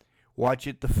 Watch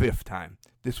it the fifth time.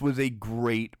 This was a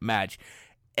great match.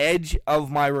 Edge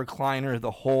of my recliner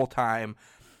the whole time.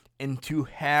 And to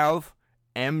have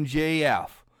MJF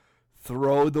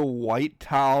throw the white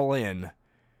towel in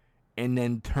and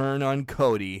then turn on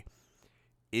Cody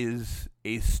is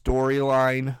a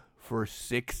storyline for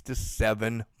 6 to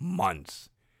 7 months.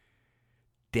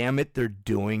 Damn it, they're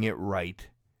doing it right.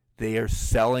 They are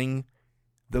selling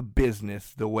the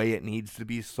business the way it needs to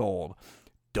be sold.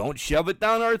 Don't shove it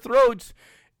down our throats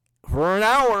for an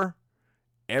hour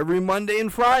every Monday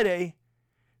and Friday.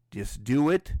 Just do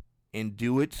it, and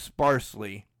do it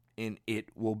sparsely, and it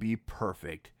will be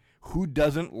perfect. Who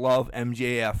doesn't love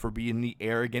MJF for being the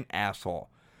arrogant asshole?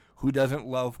 Who doesn't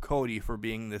love Cody for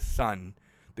being the son,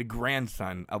 the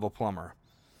grandson of a plumber?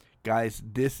 Guys,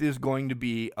 this is going to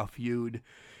be a feud.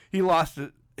 He lost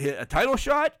a title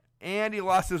shot, and he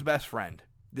lost his best friend.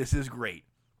 This is great.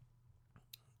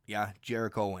 Yeah,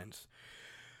 Jericho wins.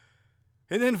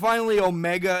 And then finally,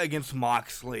 Omega against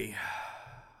Moxley.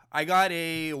 I got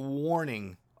a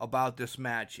warning about this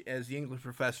match as the English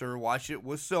professor watched it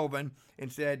with Sylvan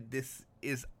and said, this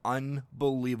is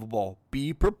unbelievable.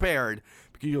 Be prepared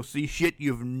because you'll see shit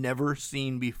you've never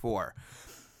seen before.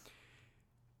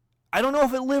 I don't know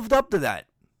if it lived up to that.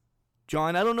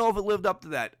 John, I don't know if it lived up to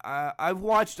that. I've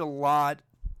watched a lot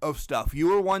of stuff. You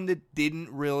were one that didn't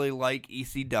really like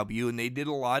ECW, and they did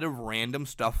a lot of random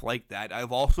stuff like that.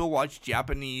 I've also watched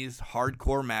Japanese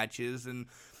hardcore matches,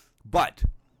 but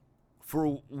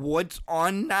for what's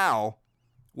on now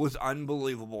was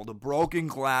unbelievable. The broken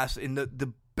glass, and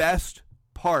the best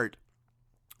part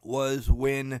was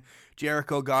when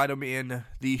Jericho got him in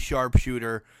the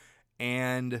sharpshooter,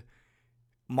 and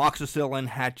Moxicillin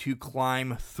had to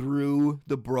climb through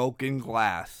the broken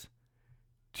glass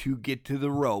to get to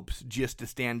the ropes just to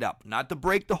stand up. Not to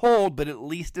break the hold, but at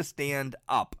least to stand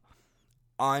up.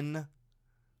 Unbelievable.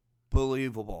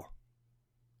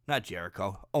 Not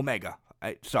Jericho. Omega.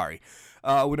 Sorry.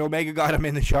 When Omega got him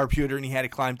in the sharpshooter and he had to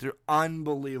climb through.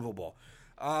 Unbelievable.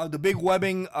 The big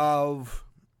webbing of...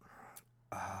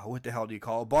 what the hell do you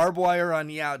call it? Barbed wire on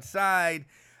the outside.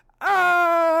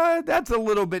 That's a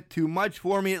little bit too much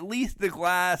for me. At least the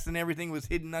glass and everything was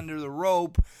hidden under the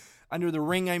rope. Under the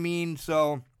ring, I mean,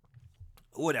 so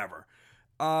whatever.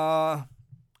 I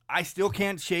still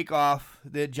can't shake off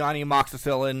that Johnny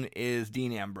Moxicillin is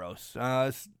Dean Ambrose.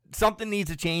 Something needs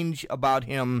to change about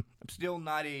him. I'm still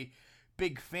not a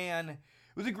big fan. It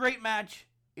was a great match.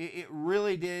 It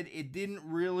really did. It didn't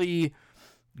really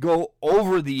go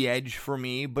over the edge for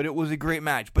me, but it was a great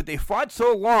match. But they fought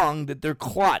so long that their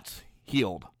clots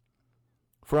healed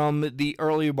from the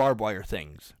early barbed wire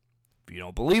things. If you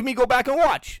don't believe me, go back and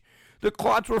watch. The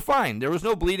clots were fine. There was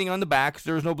no bleeding on the backs.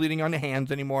 There was no bleeding on the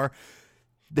hands anymore.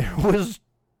 There was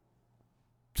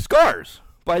scars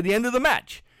by the end of the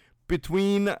match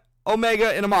between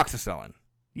Omega and Amoxicillin.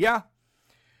 Yeah.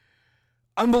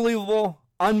 Unbelievable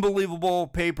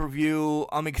pay-per-view.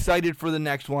 I'm excited for the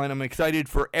next one. I'm excited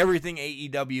for everything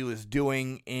AEW is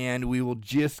doing, and we will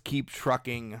just keep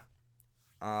trucking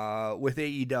with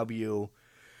AEW.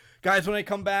 Guys, when I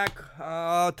come back,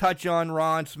 I'll touch on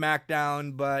Raw and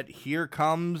SmackDown, but here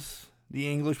comes the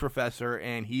English professor,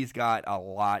 and he's got a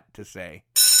lot to say.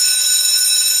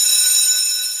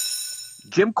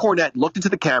 Jim Cornette looked into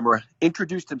the camera,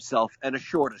 introduced himself, and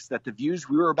assured us that the views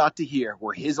we were about to hear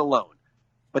were his alone,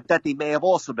 but that they may have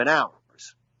also been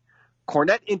ours.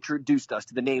 Cornette introduced us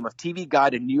to the name of TV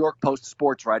guide and New York Post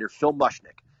sports writer Phil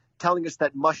Mushnick, telling us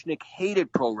that Mushnick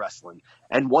hated pro wrestling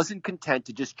and wasn't content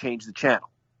to just change the channel.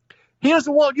 He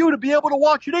doesn't want you to be able to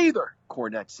watch it either,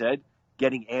 Cornette said,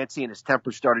 getting antsy and his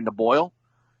temper starting to boil.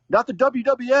 Not the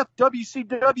WWF,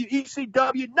 WCW,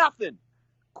 ECW, nothing,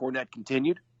 Cornette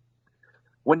continued.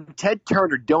 When Ted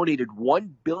Turner donated $1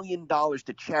 billion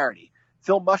to charity,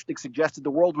 Phil Mushnick suggested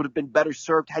the world would have been better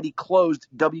served had he closed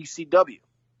WCW.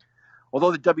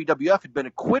 Although the WWF had been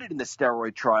acquitted in the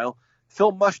steroid trial,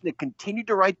 Phil Mushnick continued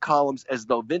to write columns as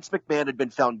though Vince McMahon had been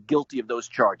found guilty of those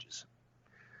charges.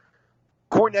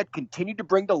 Cornette continued to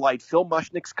bring to light Phil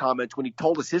Mushnick's comments when he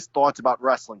told us his thoughts about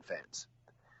wrestling fans.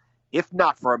 If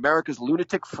not for America's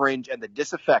lunatic fringe and the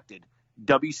disaffected,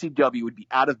 WCW would be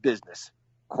out of business,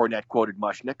 Cornette quoted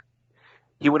Mushnick.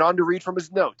 He went on to read from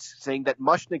his notes, saying that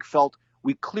Mushnick felt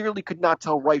we clearly could not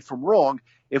tell right from wrong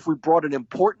if we brought an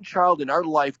important child in our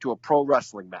life to a pro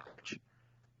wrestling match.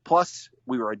 Plus,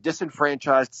 we were a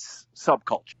disenfranchised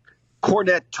subculture.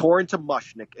 Cornette tore into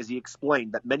Mushnick as he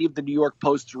explained that many of the New York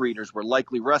Post's readers were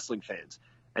likely wrestling fans,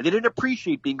 and they didn't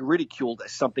appreciate being ridiculed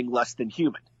as something less than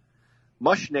human.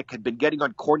 Mushnick had been getting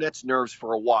on Cornette's nerves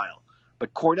for a while,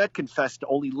 but Cornette confessed to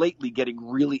only lately getting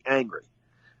really angry.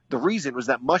 The reason was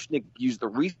that Mushnick used the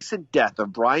recent death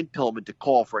of Brian Pillman to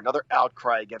call for another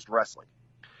outcry against wrestling.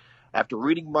 After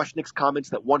reading Mushnick's comments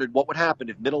that wondered what would happen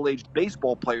if middle-aged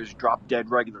baseball players dropped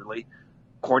dead regularly,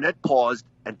 Cornette paused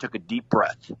and took a deep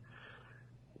breath.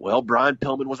 Well, Brian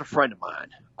Pillman was a friend of mine,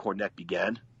 Cornette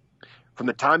began. From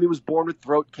the time he was born with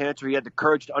throat cancer, he had the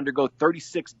courage to undergo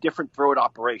 36 different throat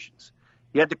operations.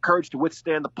 He had the courage to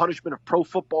withstand the punishment of pro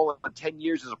football and 10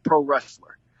 years as a pro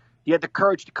wrestler. He had the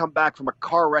courage to come back from a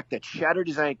car wreck that shattered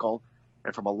his ankle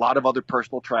and from a lot of other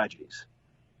personal tragedies.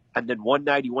 And then one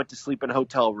night he went to sleep in a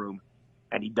hotel room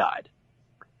and he died.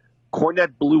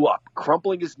 Cornette blew up,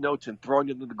 crumpling his notes and throwing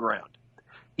them to the ground.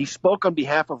 He spoke on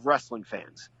behalf of wrestling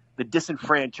fans, the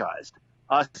disenfranchised,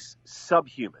 us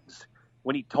subhumans,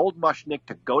 when he told Mushnick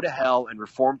to go to hell and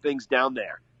reform things down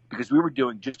there because we were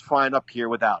doing just fine up here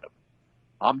without him.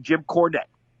 I'm Jim Cornette,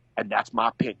 and that's my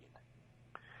opinion.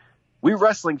 We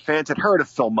wrestling fans had heard of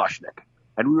Phil Mushnick,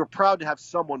 and we were proud to have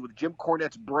someone with Jim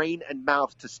Cornette's brain and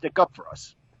mouth to stick up for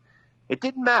us. It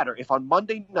didn't matter if on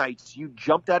Monday nights you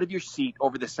jumped out of your seat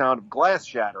over the sound of glass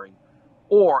shattering,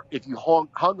 or if you hung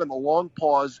on the long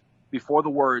pause before the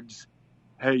words,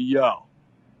 "Hey, yo."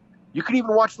 You could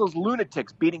even watch those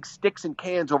lunatics beating sticks and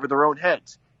cans over their own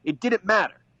heads. It didn't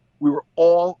matter. We were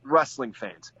all wrestling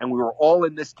fans, and we were all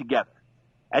in this together.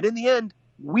 And in the end,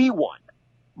 we won.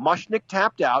 Mushnick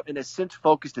tapped out and has since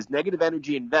focused his negative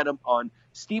energy and venom on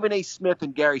Stephen A. Smith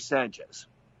and Gary Sanchez.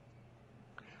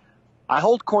 I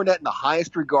hold Cornette in the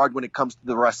highest regard when it comes to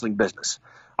the wrestling business.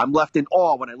 I'm left in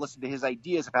awe when I listen to his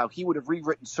ideas of how he would have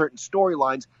rewritten certain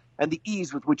storylines and the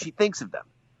ease with which he thinks of them.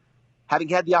 Having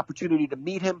had the opportunity to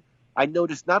meet him, I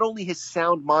noticed not only his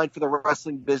sound mind for the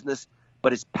wrestling business,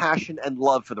 but his passion and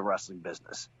love for the wrestling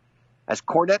business. As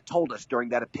Cornette told us during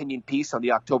that opinion piece on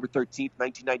the October 13th,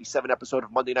 1997 episode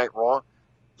of Monday Night Raw,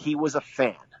 he was a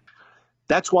fan.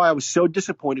 That's why I was so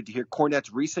disappointed to hear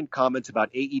Cornette's recent comments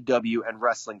about AEW and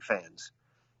wrestling fans.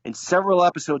 In several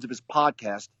episodes of his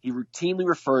podcast, he routinely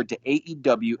referred to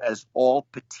AEW as all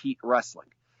petite wrestling.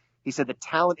 He said the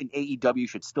talent in AEW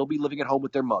should still be living at home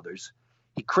with their mothers.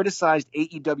 He criticized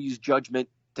AEW's judgment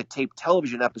to tape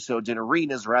television episodes in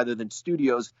arenas rather than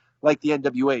studios like the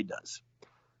NWA does.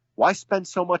 Why spend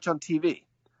so much on TV?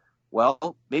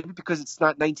 Well, maybe because it's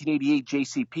not 1988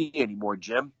 JCP anymore,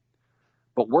 Jim.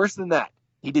 But worse than that,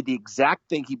 he did the exact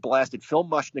thing he blasted Phil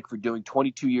Mushnick for doing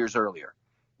 22 years earlier.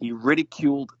 He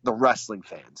ridiculed the wrestling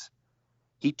fans.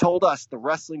 He told us, the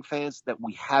wrestling fans, that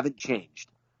we haven't changed.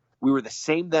 We were the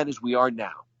same then as we are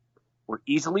now. We're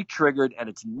easily triggered, and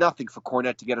it's nothing for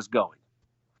Cornette to get us going.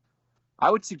 I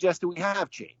would suggest that we have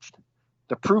changed.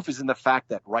 The proof is in the fact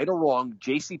that, right or wrong,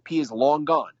 JCP is long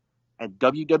gone, and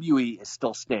WWE is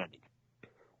still standing.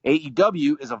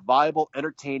 AEW is a viable,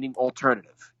 entertaining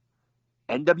alternative.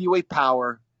 NWA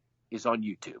Power is on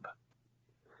YouTube.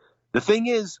 The thing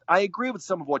is, I agree with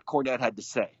some of what Cornette had to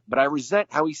say, but I resent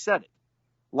how he said it.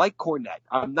 Like Cornette,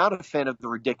 I'm not a fan of the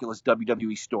ridiculous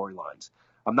WWE storylines.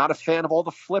 I'm not a fan of all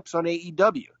the flips on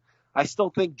AEW. I still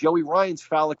think Joey Ryan's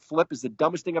phallic flip is the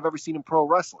dumbest thing I've ever seen in pro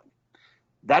wrestling.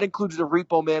 That includes the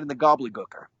Repo Man and the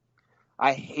Gobbledygooker.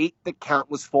 I hate the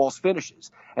countless false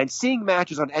finishes, and seeing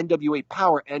matches on NWA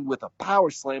Power end with a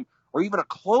power slam or even a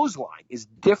clothesline is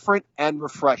different and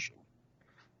refreshing.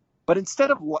 But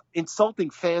instead of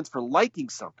insulting fans for liking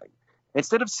something,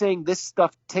 instead of saying this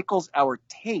stuff tickles our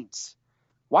taints,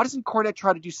 why doesn't Cornette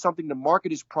try to do something to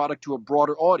market his product to a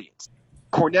broader audience?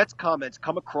 Cornette's comments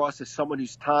come across as someone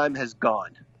whose time has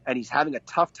gone, and he's having a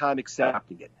tough time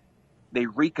accepting it. They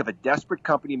reek of a desperate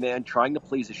company man trying to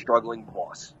please a struggling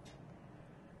boss.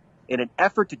 In an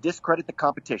effort to discredit the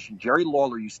competition, Jerry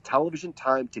Lawler used television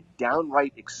time to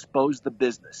downright expose the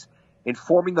business,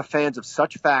 informing the fans of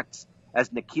such facts as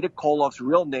Nikita Koloff's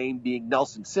real name being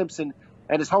Nelson Simpson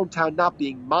and his hometown not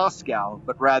being Moscow,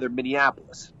 but rather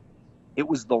Minneapolis. It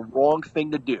was the wrong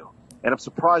thing to do, and I'm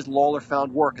surprised Lawler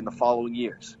found work in the following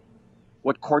years.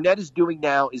 What Cornette is doing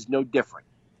now is no different.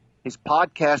 His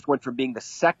podcast went from being the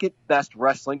second best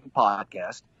wrestling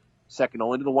podcast, second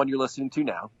only to the one you're listening to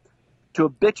now, to a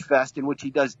bitch fest in which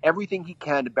he does everything he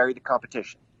can to bury the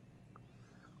competition.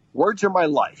 Words are my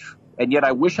life, and yet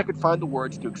I wish I could find the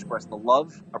words to express the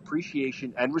love,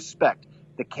 appreciation, and respect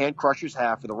that Can Crushers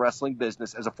have for the wrestling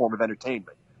business as a form of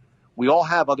entertainment. We all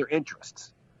have other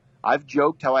interests. I've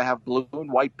joked how I have blue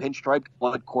and white pinstriped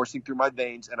blood coursing through my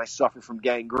veins and I suffer from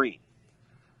gangrene.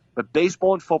 But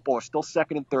baseball and football are still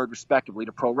second and third, respectively,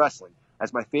 to pro wrestling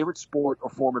as my favorite sport or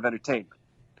form of entertainment.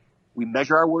 We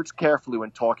measure our words carefully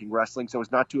when talking wrestling so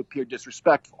as not to appear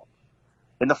disrespectful.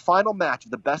 In the final match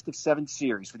of the best-of-7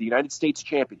 series for the United States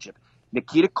Championship,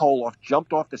 Nikita Koloff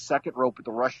jumped off the second rope with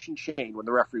the Russian chain when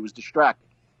the referee was distracted.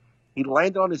 He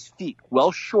landed on his feet,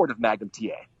 well short of Magnum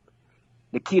TA.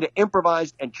 Nikita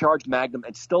improvised and charged Magnum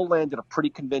and still landed a pretty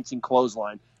convincing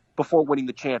clothesline before winning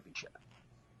the championship.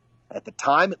 At the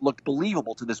time, it looked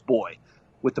believable to this boy,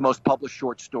 with the most published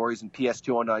short stories in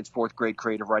PS209's fourth grade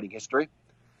creative writing history.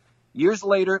 Years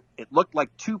later, it looked like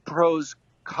two pros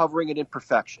covering an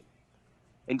imperfection.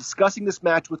 In discussing this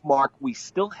match with Mark, we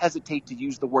still hesitate to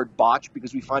use the word botch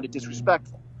because we find it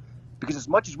disrespectful. Because as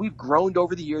much as we've groaned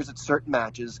over the years at certain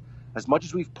matches, as much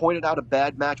as we've pointed out a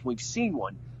bad match when we've seen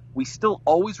one, we still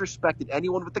always respected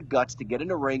anyone with the guts to get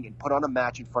in a ring and put on a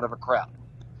match in front of a crowd.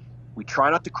 We try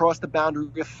not to cross the boundary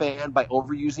of a fan by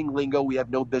overusing lingo we have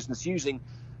no business using,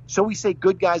 so we say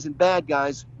good guys and bad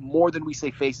guys more than we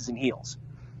say faces and heels.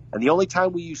 And the only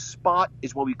time we use spot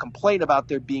is when we complain about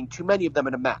there being too many of them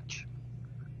in a match.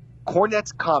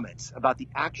 Cornette's comments about the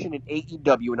action in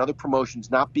AEW and other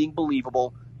promotions not being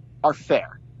believable are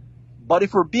fair. But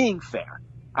if we're being fair,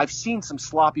 I've seen some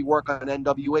sloppy work on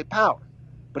NWA Power.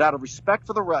 But out of respect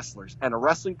for the wrestlers and a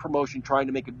wrestling promotion trying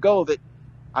to make a go of it,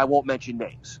 I won't mention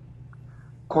names.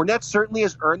 Cornette certainly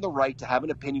has earned the right to have an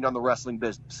opinion on the wrestling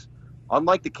business.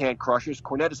 Unlike the Can Crushers,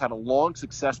 Cornette has had a long,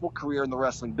 successful career in the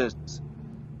wrestling business.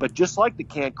 But just like the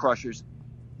Can Crushers,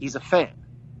 he's a fan.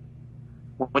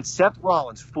 When Seth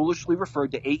Rollins foolishly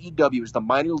referred to AEW as the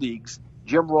minor leagues,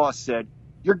 Jim Ross said,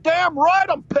 "You're damn right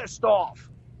I'm pissed off."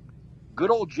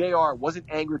 Good old JR wasn't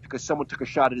angry because someone took a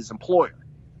shot at his employer.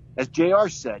 As JR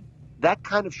said, that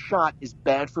kind of shot is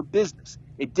bad for business.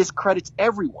 It discredits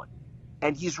everyone.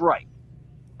 And he's right.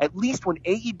 At least when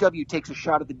AEW takes a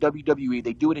shot at the WWE,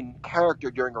 they do it in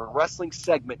character during a wrestling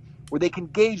segment where they can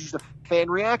gauge the fan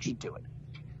reaction to it.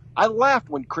 I laughed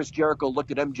when Chris Jericho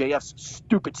looked at MJF's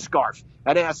stupid scarf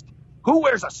and asked, "Who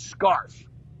wears a scarf?"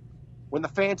 When the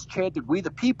fans chanted, "We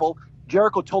the people,"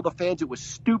 Jericho told the fans it was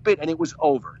stupid and it was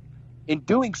over. In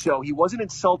doing so, he wasn't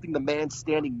insulting the man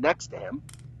standing next to him.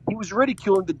 He was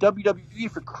ridiculing the WWE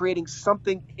for creating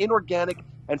something inorganic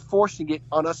and forcing it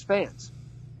on us fans.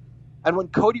 And when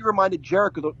Cody reminded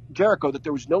Jericho that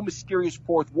there was no mysterious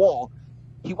fourth wall,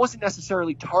 he wasn't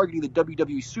necessarily targeting the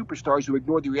WWE superstars who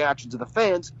ignored the reactions of the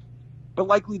fans, but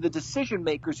likely the decision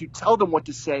makers who tell them what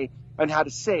to say and how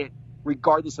to say it,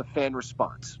 regardless of fan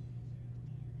response.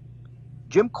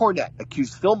 Jim Cornette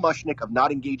accused Phil Mushnick of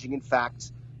not engaging in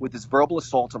facts with his verbal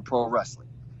assaults on pro wrestling.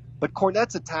 But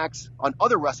Cornette's attacks on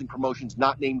other wrestling promotions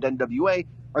not named NWA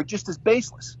are just as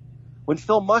baseless. When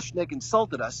Phil Mushnick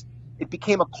insulted us, it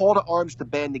became a call to arms to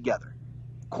band together.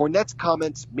 Cornette's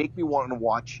comments make me want to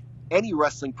watch any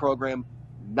wrestling program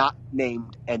not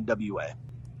named NWA.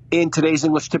 In today's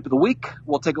English Tip of the Week,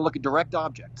 we'll take a look at direct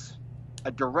objects.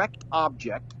 A direct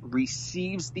object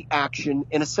receives the action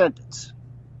in a sentence.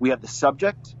 We have the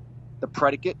subject, the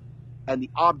predicate, and the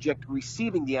object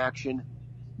receiving the action,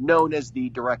 known as the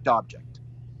direct object.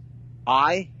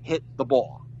 I hit the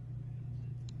ball.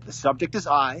 The subject is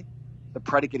I, the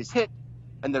predicate is hit,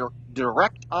 and the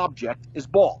direct object is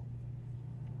ball.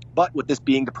 But with this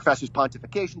being the Professor's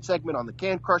Pontification segment on the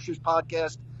Can Crushers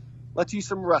podcast, let's use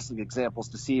some wrestling examples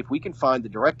to see if we can find the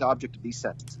direct object of these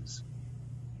sentences.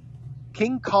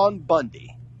 King Kong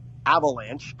Bundy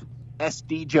avalanched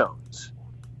S.D. Jones.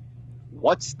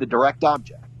 What's the direct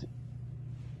object?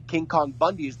 King Kong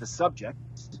Bundy is the subject.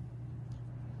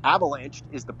 Avalanched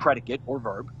is the predicate or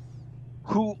verb.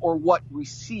 Who or what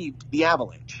received the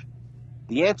avalanche?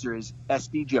 The answer is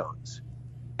S.D. Jones.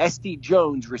 S.D.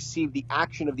 Jones received the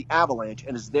action of the avalanche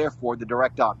and is therefore the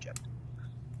direct object.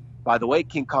 By the way,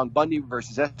 King Kong Bundy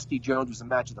versus S.D. Jones was a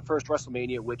match at the first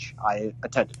WrestleMania, which I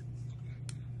attended.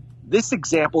 This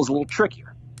example is a little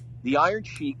trickier. The Iron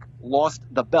Sheik lost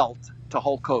the belt to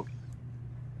Hulk Hogan.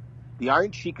 The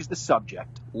Iron Sheik is the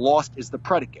subject, lost is the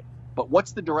predicate. But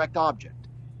what's the direct object?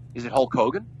 Is it Hulk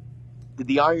Hogan? Did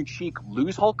the Iron Sheik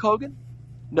lose Hulk Hogan?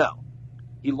 No.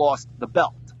 He lost the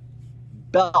belt.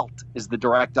 Belt is the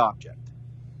direct object.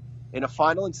 In a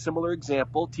final and similar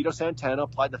example, Tito Santana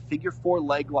applied the figure 4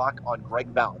 leg lock on Greg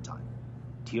Valentine.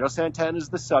 Tito Santana is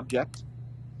the subject.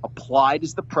 Applied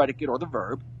is the predicate or the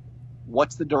verb.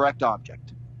 What's the direct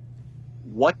object?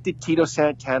 What did Tito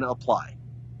Santana apply?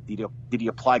 Did he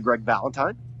apply Greg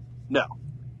Valentine? No.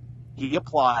 He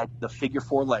applied the figure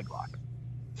 4 leg lock.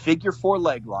 Figure 4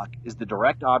 leg lock is the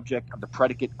direct object of the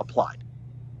predicate applied.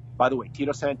 By the way,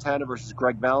 Tito Santana versus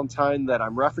Greg Valentine that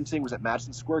I'm referencing was at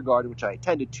Madison Square Garden, which I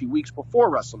attended 2 weeks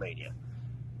before WrestleMania.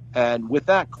 And with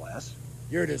that, class,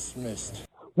 you're dismissed.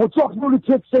 What's up,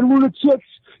 lunatics and lunatics?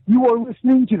 You are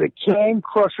listening to the Can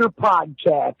Crusher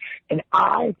Podcast, and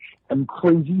I am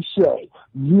Crazy Shay.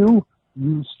 You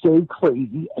stay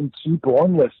crazy and keep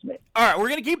on listening. All right, we're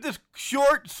going to keep this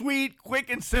short, sweet, quick,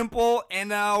 and simple,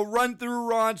 and run through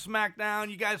Raw and SmackDown.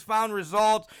 You guys found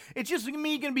results. It's just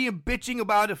me going to be bitching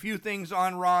about a few things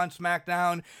on Raw and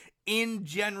SmackDown in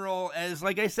general, as,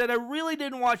 like I said, I really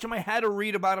didn't watch them. I had to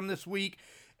read about them this week,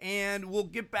 and we'll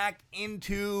get back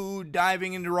into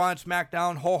diving into Raw and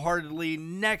SmackDown wholeheartedly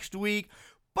next week.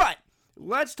 But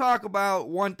let's talk about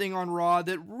one thing on Raw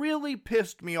that really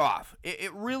pissed me off.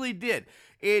 It really did.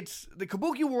 It's the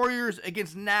Kabuki Warriors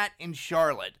against Nat and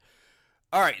Charlotte.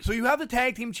 All right, so you have the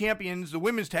tag team champions, the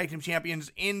women's tag team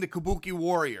champions in the Kabuki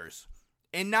Warriors.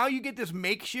 And now you get this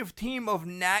makeshift team of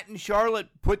Nat and Charlotte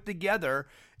put together,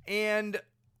 and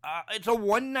it's a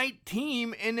one-night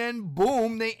team, and then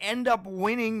boom, they end up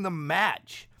winning the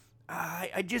match.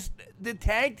 The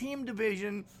tag team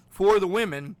division for the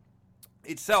women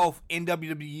itself in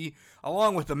WWE,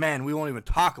 along with the men, we won't even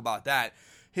talk about that,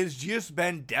 has just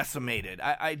been decimated.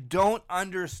 I don't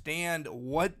understand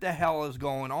what the hell is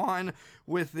going on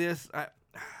with this.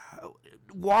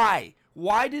 Why?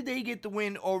 Why did they get the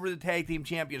win over the tag team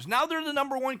champions? Now they're the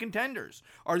number one contenders.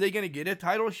 Are they going to get a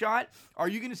title shot? Are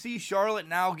you going to see Charlotte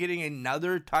now getting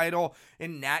another title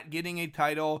and Nat getting a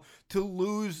title to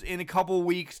lose in a couple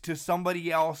weeks to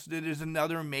somebody else that is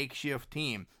another makeshift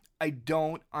team? I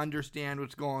don't understand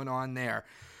what's going on there.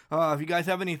 If you guys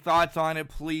have any thoughts on it,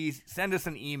 please send us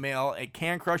an email at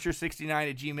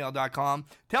cancrusher69@gmail.com.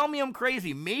 Tell me I'm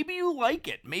crazy. Maybe you like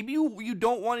it. Maybe you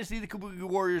don't want to see the Kabuki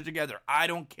Warriors together. I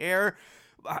don't care.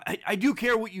 I do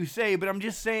care what you say, but I'm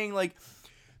just saying, like,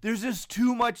 there's just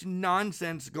too much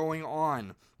nonsense going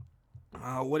on.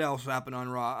 What else happened on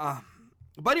Raw?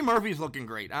 Buddy Murphy's looking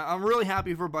great. I'm really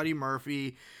happy for Buddy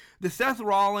Murphy. The Seth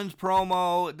Rollins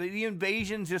promo, the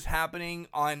invasion's just happening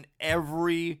on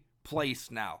every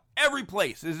place now. Every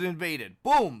place is invaded.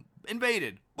 Boom,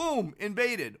 invaded. Boom,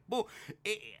 invaded. Boom.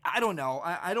 I don't know.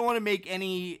 I don't want to make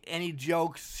any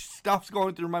jokes. Stuff's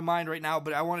going through my mind right now,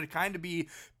 but I want to kind of be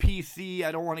PC.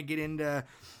 I don't want to get into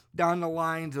down the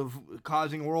lines of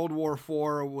causing World War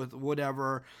IV with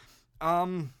whatever.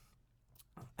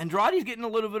 Andrade's getting a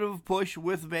little bit of a push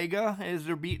with Vega as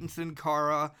they're beating Sin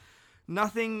Cara.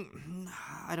 Nothing,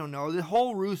 I don't know, the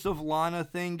whole Rusev Lana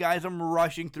thing, guys, I'm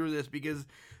rushing through this because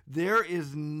there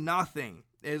is nothing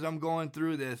as I'm going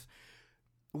through this.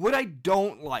 What I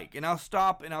don't like, and I'll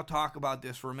stop and I'll talk about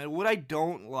this for a minute, what I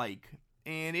don't like,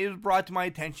 and it was brought to my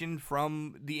attention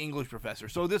from the English Professor.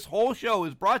 So this whole show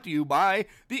is brought to you by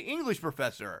the English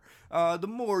Professor. The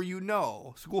more you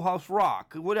know, Schoolhouse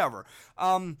Rock, whatever.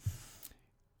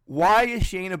 Why is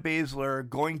Shayna Baszler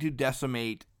going to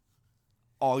decimate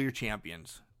all your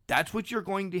champions? That's what you're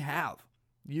going to have.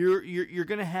 You're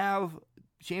going to have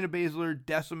Shayna Baszler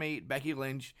decimate Becky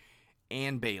Lynch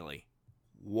and Bayley.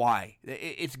 Why?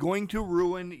 It's going to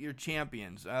ruin your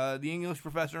champions. The English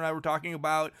Professor and I were talking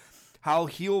about how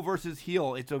heel versus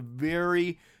heel. It's a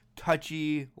very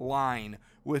touchy line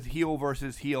with heel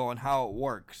versus heel and how it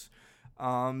works.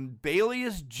 Bayley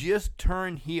has just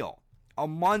turned heel a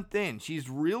month in. She's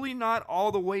really not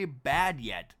all the way bad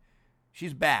yet.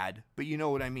 She's bad, but you know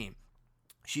what I mean.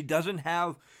 She doesn't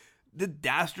have the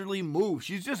dastardly move.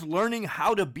 She's just learning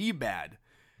how to be bad.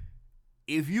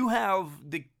 If you have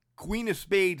the Queen of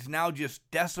Spades now just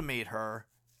decimate her,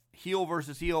 heel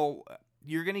versus heel,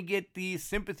 you're going to get the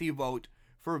sympathy vote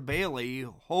for Bayley,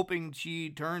 hoping she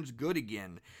turns good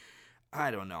again.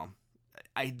 I don't know.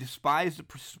 I despise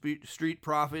the Street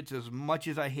Profits as much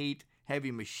as I hate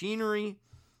Heavy Machinery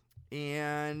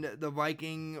and the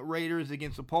Viking Raiders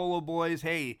against the Polo Boys.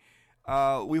 Hey,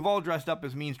 we've all dressed up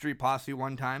as Mean Street Posse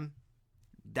one time.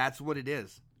 That's what it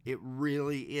is. It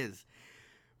really is.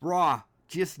 Raw,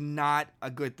 just not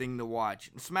a good thing to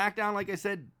watch. SmackDown, like I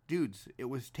said, dudes, it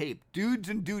was taped. Dudes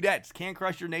and dudettes, Can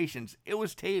Crush Your Nations, it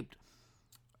was taped.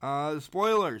 The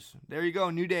spoilers, there you go.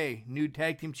 New Day, new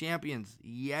tag team champions,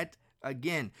 yet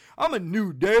again. I'm a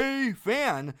New Day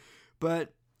fan,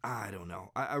 but I don't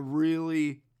know.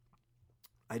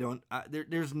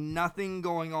 There's nothing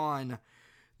going on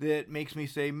that makes me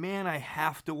say, man, I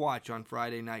have to watch on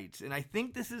Friday nights. And I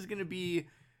think this is going to be,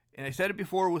 and I said it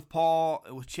before with Paul,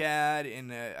 with Chad,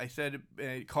 and I said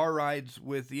it car rides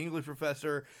with the English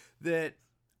professor, that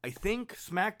I think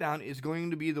SmackDown is going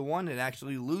to be the one that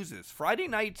actually loses. Friday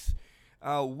nights,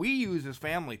 we use as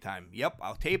family time. Yep,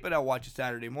 I'll tape it. I'll watch it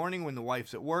Saturday morning when the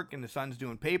wife's at work and the son's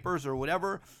doing papers or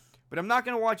whatever. But I'm not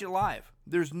going to watch it live.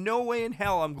 There's no way in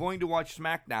hell I'm going to watch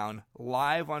SmackDown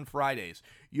live on Fridays.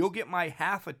 You'll get my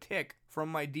half a tick from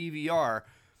my DVR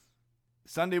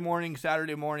Sunday morning,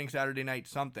 Saturday night,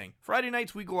 something. Friday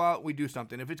nights we go out, we do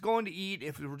something. If it's going to eat,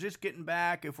 if we're just getting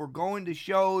back, if we're going to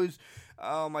shows,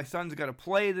 my son's got to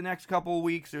play the next couple of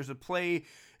weeks. There's a play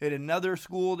at another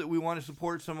school that we want to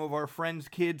support some of our friends'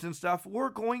 kids and stuff. We're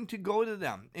going to go to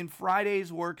them. And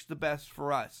Fridays works the best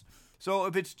for us. So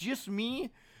if it's just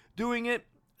me doing it,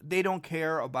 they don't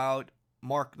care about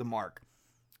Mark the Mark.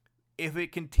 If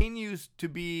it continues to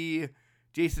be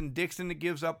Jason Dixon that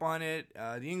gives up on it,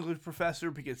 the English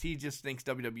professor because he just thinks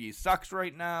WWE sucks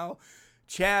right now,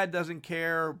 Chad doesn't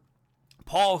care,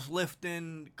 Paul's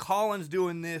lifting, Colin's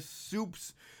doing this,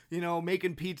 Soup's,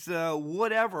 making pizza,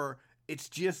 whatever, it's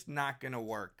just not going to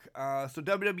work. So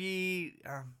WWE,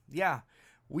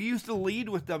 we used to lead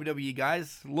with WWE,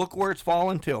 guys. Look where it's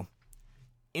fallen to.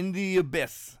 In the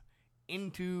abyss.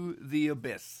 Into the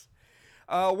abyss.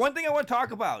 One thing I want to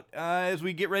talk about as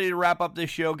we get ready to wrap up this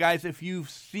show, guys, if you've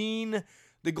seen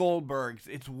The Goldbergs,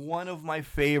 it's one of my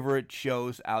favorite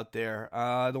shows out there.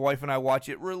 The wife and I watch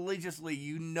it religiously.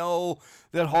 You know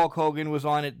that Hulk Hogan was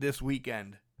on it this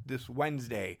weekend, this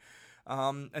Wednesday.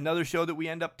 Another show that we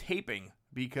end up taping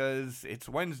because it's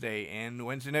Wednesday, and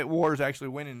Wednesday Night Wars actually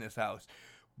win in this house.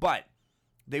 But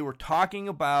they were talking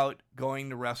about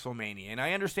going to WrestleMania, and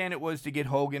I understand it was to get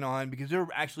Hogan on because they're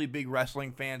actually big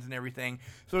wrestling fans and everything.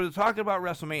 So they're talking about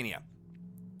WrestleMania.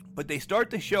 But they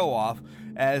start the show off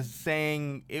as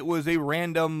saying it was a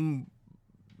random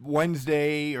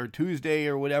Wednesday or Tuesday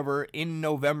or whatever in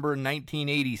November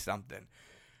 1980 something.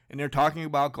 And they're talking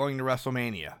about going to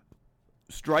WrestleMania.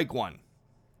 Strike one.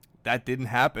 That didn't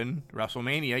happen.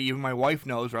 WrestleMania, even my wife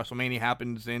knows WrestleMania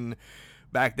happens in,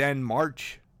 back then,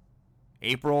 March,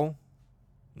 April,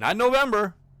 not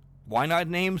November. Why not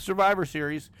name Survivor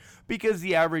Series? Because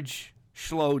the average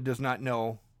schlo does not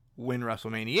know when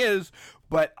WrestleMania is,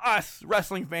 but us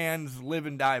wrestling fans live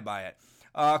and die by it.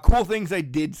 Cool things I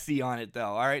did see on it,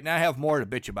 though. All right, now I have more to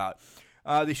bitch about.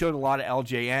 They showed a lot of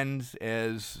LJNs,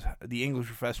 as the English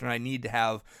professor and I need to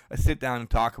have a sit down and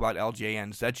talk about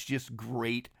LJNs. That's just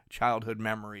great childhood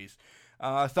memories.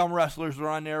 Some wrestlers were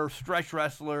on there, stretch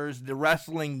wrestlers, the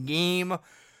wrestling game.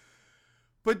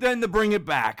 But then to bring it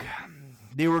back,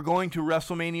 they were going to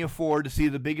WrestleMania 4 to see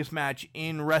the biggest match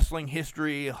in wrestling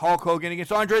history, Hulk Hogan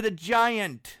against Andre the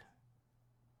Giant.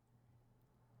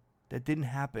 That didn't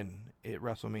happen at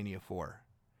WrestleMania 4.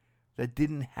 That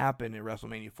didn't happen at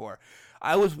WrestleMania 4.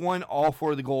 I was all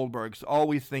for the Goldbergs,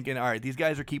 always thinking, all right, these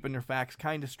guys are keeping their facts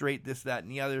kind of straight, this, that,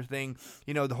 and the other thing.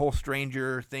 The whole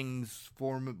Stranger Things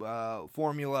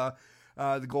formula,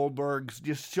 the Goldbergs,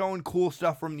 just showing cool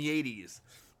stuff from the 80s.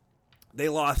 They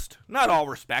lost not all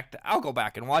respect. I'll go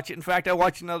back and watch it. In fact, I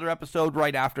watched another episode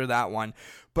right after that one.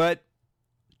 But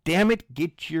damn it,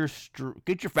 get your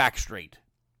facts straight.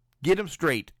 Get them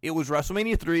straight. It was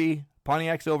WrestleMania 3,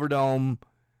 Pontiac Silverdome,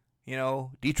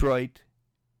 Detroit.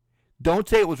 Don't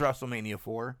say it was WrestleMania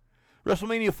 4.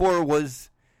 WrestleMania 4 was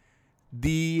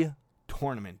the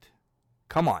tournament.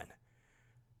 Come on.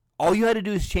 All you had to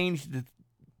do is change the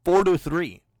 4 to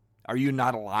 3. Are you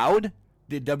not allowed?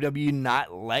 Did WWE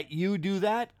not let you do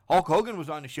that? Hulk Hogan was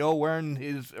on the show wearing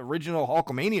his original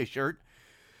Hulkamania shirt.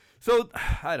 So,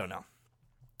 I don't know.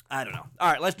 All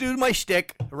right, let's do my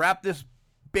shtick. Wrap this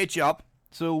bitch up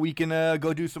so we can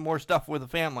go do some more stuff with the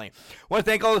family. I want to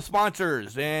thank all the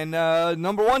sponsors. And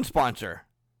number one sponsor.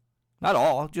 Not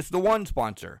all, just the one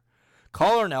sponsor.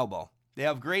 Collar and Elbow. They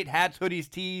have great hats, hoodies,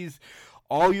 tees,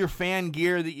 all your fan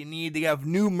gear that you need. They have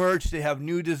new merch. They have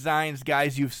new designs.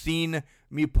 Guys, you've seen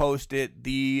me post it.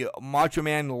 The Macho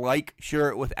Man like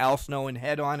shirt with Al Snow and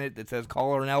head on it that says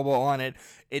Collar and Elbow on it.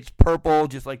 It's purple,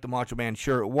 just like the Macho Man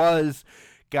shirt was.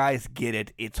 Guys, get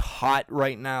it. It's hot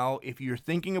right now. If you're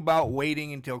thinking about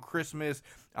waiting until Christmas,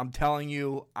 I'm telling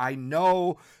you, I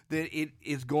know that it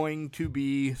is going to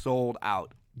be sold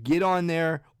out. Get on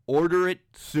there. Order it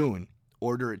soon.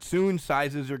 Order it soon.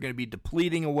 Sizes are going to be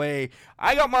depleting away.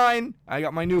 I got mine. I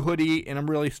got my new hoodie, and I'm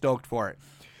really stoked for it.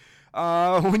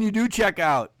 When you do check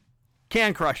out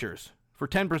Can Crushers for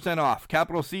 10% off.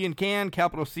 Capital C in Can,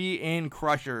 capital C in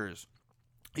Crushers.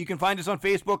 You can find us on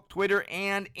Facebook, Twitter,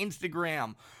 and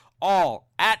Instagram. All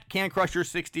at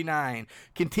CanCrusher69.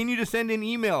 Continue to send in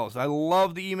emails. I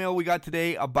love the email we got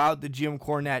today about the Jim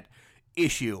Cornette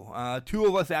issue. 2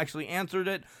 of us actually answered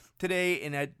it today,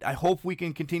 and I hope we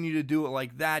can continue to do it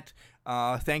like that.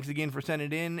 Thanks again for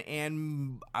sending it in,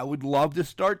 and I would love to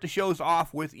start the shows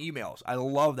off with emails. I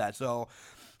love that. So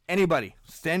anybody,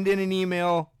 send in an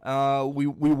email. We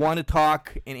want to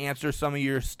talk and answer some of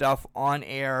your stuff on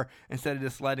air instead of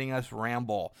just letting us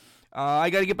ramble. I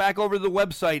got to get back over to the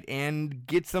website and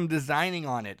get some designing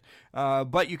on it.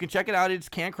 But you can check it out. It's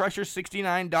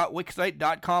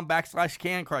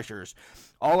cancrushers69.wixsite.com/cancrushers.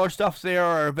 All our stuff's there,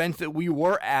 our events that we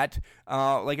were at.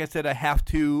 Like I said,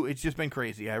 it's just been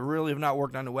crazy. I really have not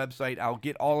worked on the website. I'll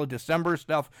get all of December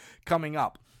stuff coming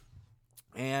up.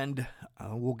 And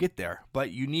we'll get there.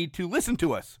 But you need to listen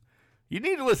to us. You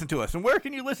need to listen to us. And where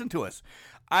can you listen to us?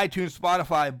 iTunes,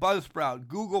 Spotify, Buzzsprout,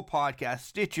 Google Podcasts,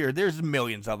 Stitcher. There's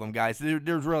millions of them, guys. There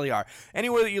really are.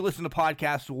 Anywhere that you listen to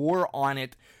podcasts, we're on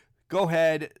it. Go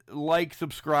ahead, like,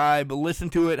 subscribe, listen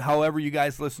to it however you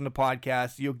guys listen to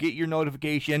podcasts. You'll get your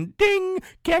notification. Ding!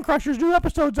 Can Crushers new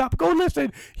episodes up. Go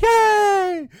listen.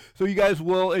 Yay! So you guys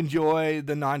will enjoy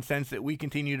the nonsense that we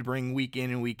continue to bring week in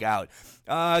and week out.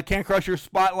 Can Crusher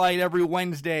Spotlight every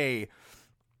Wednesday.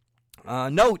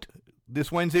 Note, this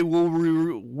Wednesday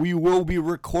we will be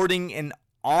recording an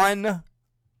on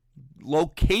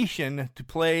location to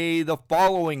play the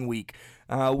following week.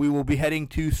 We will be heading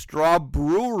to Straw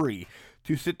Brewery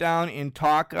to sit down and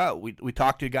talk. We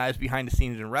talk to guys behind the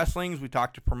scenes in wrestling. We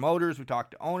talk to promoters. We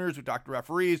talk to owners. We talk to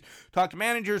referees. We talk to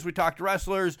managers. We talk to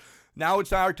wrestlers. Now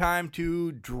it's our time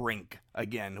to drink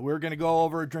again. We're going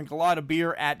to drink a lot of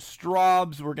beer at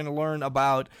Straub's. We're going to learn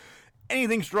about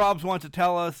anything Straub's wants to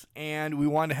tell us, and we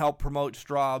want to help promote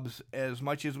Straub's as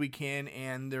much as we can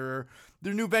and their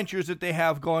new ventures that they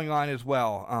have going on as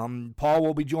well. Paul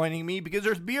will be joining me because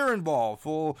there's beer involved.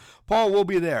 Paul will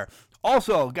be there.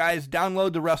 Also, guys,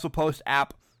 download the WrestlePost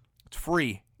app. It's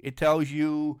free. It tells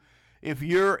you if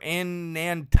you're in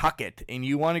Nantucket and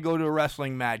you want to go to a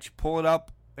wrestling match, pull it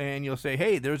up and you'll say,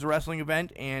 hey, there's a wrestling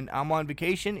event and I'm on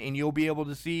vacation, and you'll be able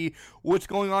to see what's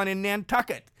going on in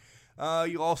Nantucket.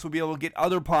 You'll also be able to get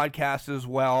other podcasts as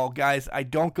well. Guys, I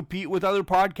don't compete with other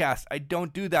podcasts. I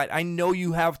don't do that. I know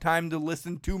you have time to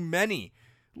listen to many.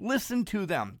 Listen to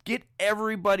them. Get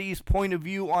everybody's point of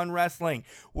view on wrestling.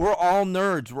 We're all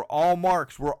nerds. We're all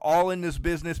marks. We're all in this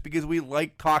business because we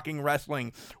like talking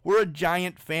wrestling. We're a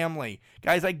giant family.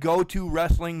 Guys, I go to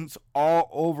wrestlings all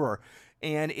over.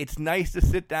 And it's nice to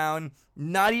sit down,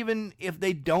 not even if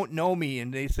they don't know me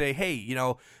and they say, hey,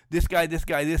 this guy,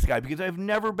 because I've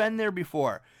never been there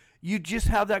before. You just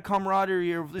have that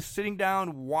camaraderie of just sitting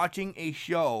down, watching a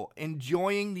show,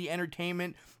 enjoying the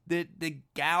entertainment that the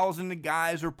gals and the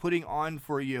guys are putting on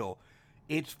for you.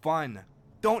 It's fun.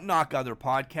 Don't knock other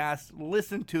podcasts.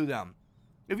 Listen to them.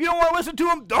 If you don't want to listen to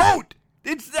them, don't.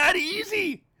 It's that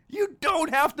easy. You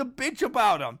don't have to bitch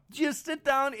about them. Just sit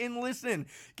down and listen.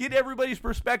 Get everybody's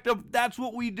perspective. That's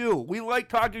what we do. We like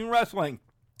talking wrestling.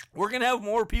 We're going to have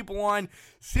more people on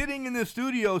sitting in the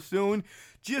studio soon.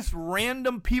 Just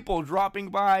random people dropping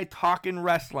by talking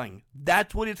wrestling.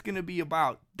 That's what it's going to be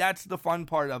about. That's the fun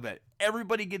part of it.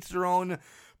 Everybody gets their own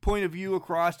point of view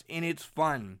across, and it's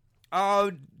fun.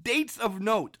 Dates of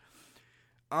note.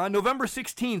 November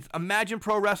 16th, Imagine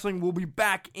Pro Wrestling will be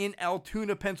back in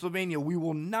Altoona, Pennsylvania. We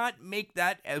will not make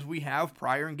that as we have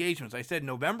prior engagements. I said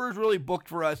November is really booked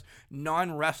for us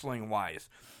non-wrestling wise.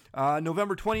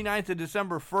 November 29th to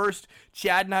December 1st,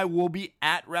 Chad and I will be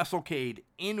at WrestleCade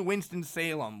in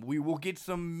Winston-Salem. We will get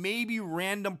some maybe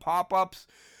random pop-ups.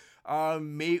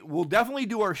 We'll definitely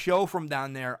do our show from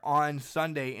down there on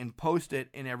Sunday and post it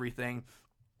and everything.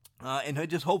 And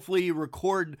just hopefully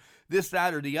record this,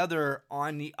 that, or the other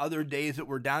on the other days that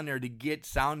we're down there to get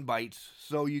sound bites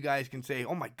so you guys can say,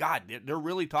 oh my God, they're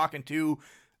really talking to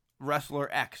Wrestler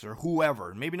X or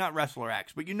whoever. Maybe not Wrestler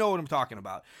X, but you know what I'm talking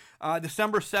about.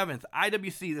 December 7th,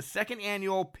 IWC, the second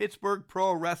annual Pittsburgh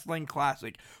Pro Wrestling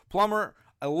Classic. Plumber,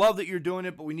 I love that you're doing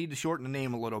it, but we need to shorten the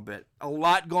name a little bit. A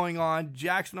lot going on.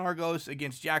 Jackson Argos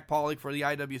against Jack Pollock for the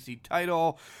IWC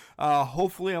title.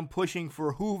 Hopefully I'm pushing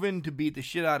for Hooven to beat the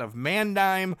shit out of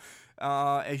Mandime.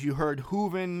 As you heard,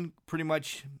 Hooven pretty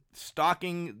much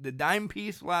stalking the dime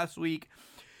piece last week.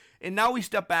 And now we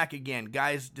step back again.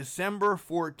 Guys, December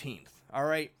 14th, all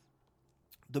right?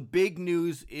 The big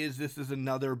news is this is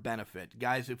another benefit.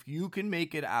 Guys, if you can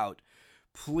make it out,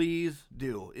 please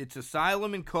do. It's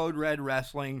Asylum and Code Red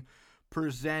Wrestling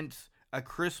presents A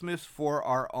Christmas for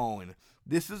Our Own.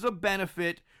 This is a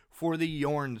benefit for the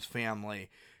Yorns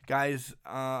family. Guys,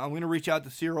 I'm going to reach out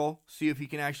to Cyril, see if he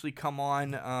can actually come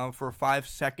on for a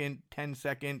 5-second,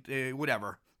 10-second,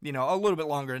 whatever. You know, a little bit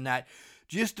longer than that,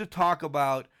 just to talk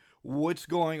about what's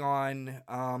going on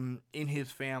in his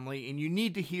family. And you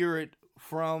need to hear it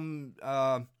from...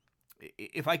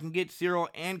 if I can get Cyril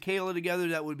and Kayla together,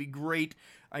 that would be great.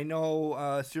 I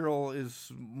know Cyril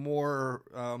is more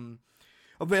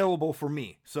available for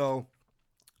me. So,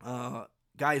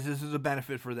 guys, this is a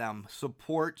benefit for them.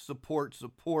 Support.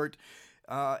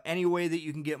 Any way that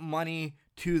you can get money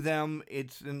to them,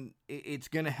 it's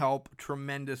going to help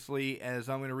tremendously, as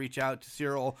I'm going to reach out to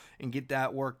Cyril and get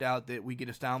that worked out, that we get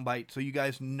a soundbite so you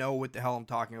guys know what the hell I'm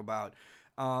talking about.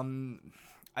 I'm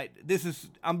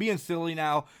being silly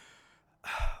now.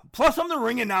 Plus, I'm the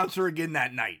ring announcer again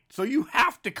that night, so you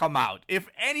have to come out. If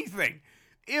anything,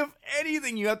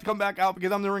 you have to come back out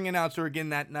because I'm the ring announcer again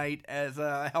that night, as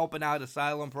helping out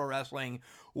Asylum Pro Wrestling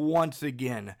once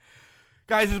again.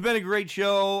 Guys, it's been a great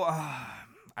show.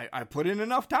 I put in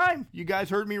enough time. You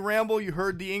guys heard me ramble. You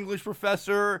heard the English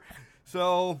professor.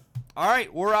 So, all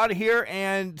right, we're out of here,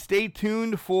 and stay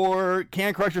tuned for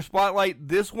Can Crusher Spotlight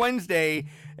this Wednesday,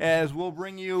 as we'll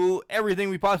bring you everything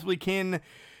we possibly can.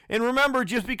 And remember,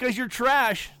 just because you're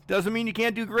trash doesn't mean you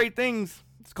can't do great things.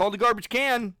 It's called a garbage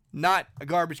can, not a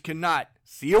garbage cannot.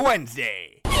 See you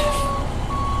Wednesday.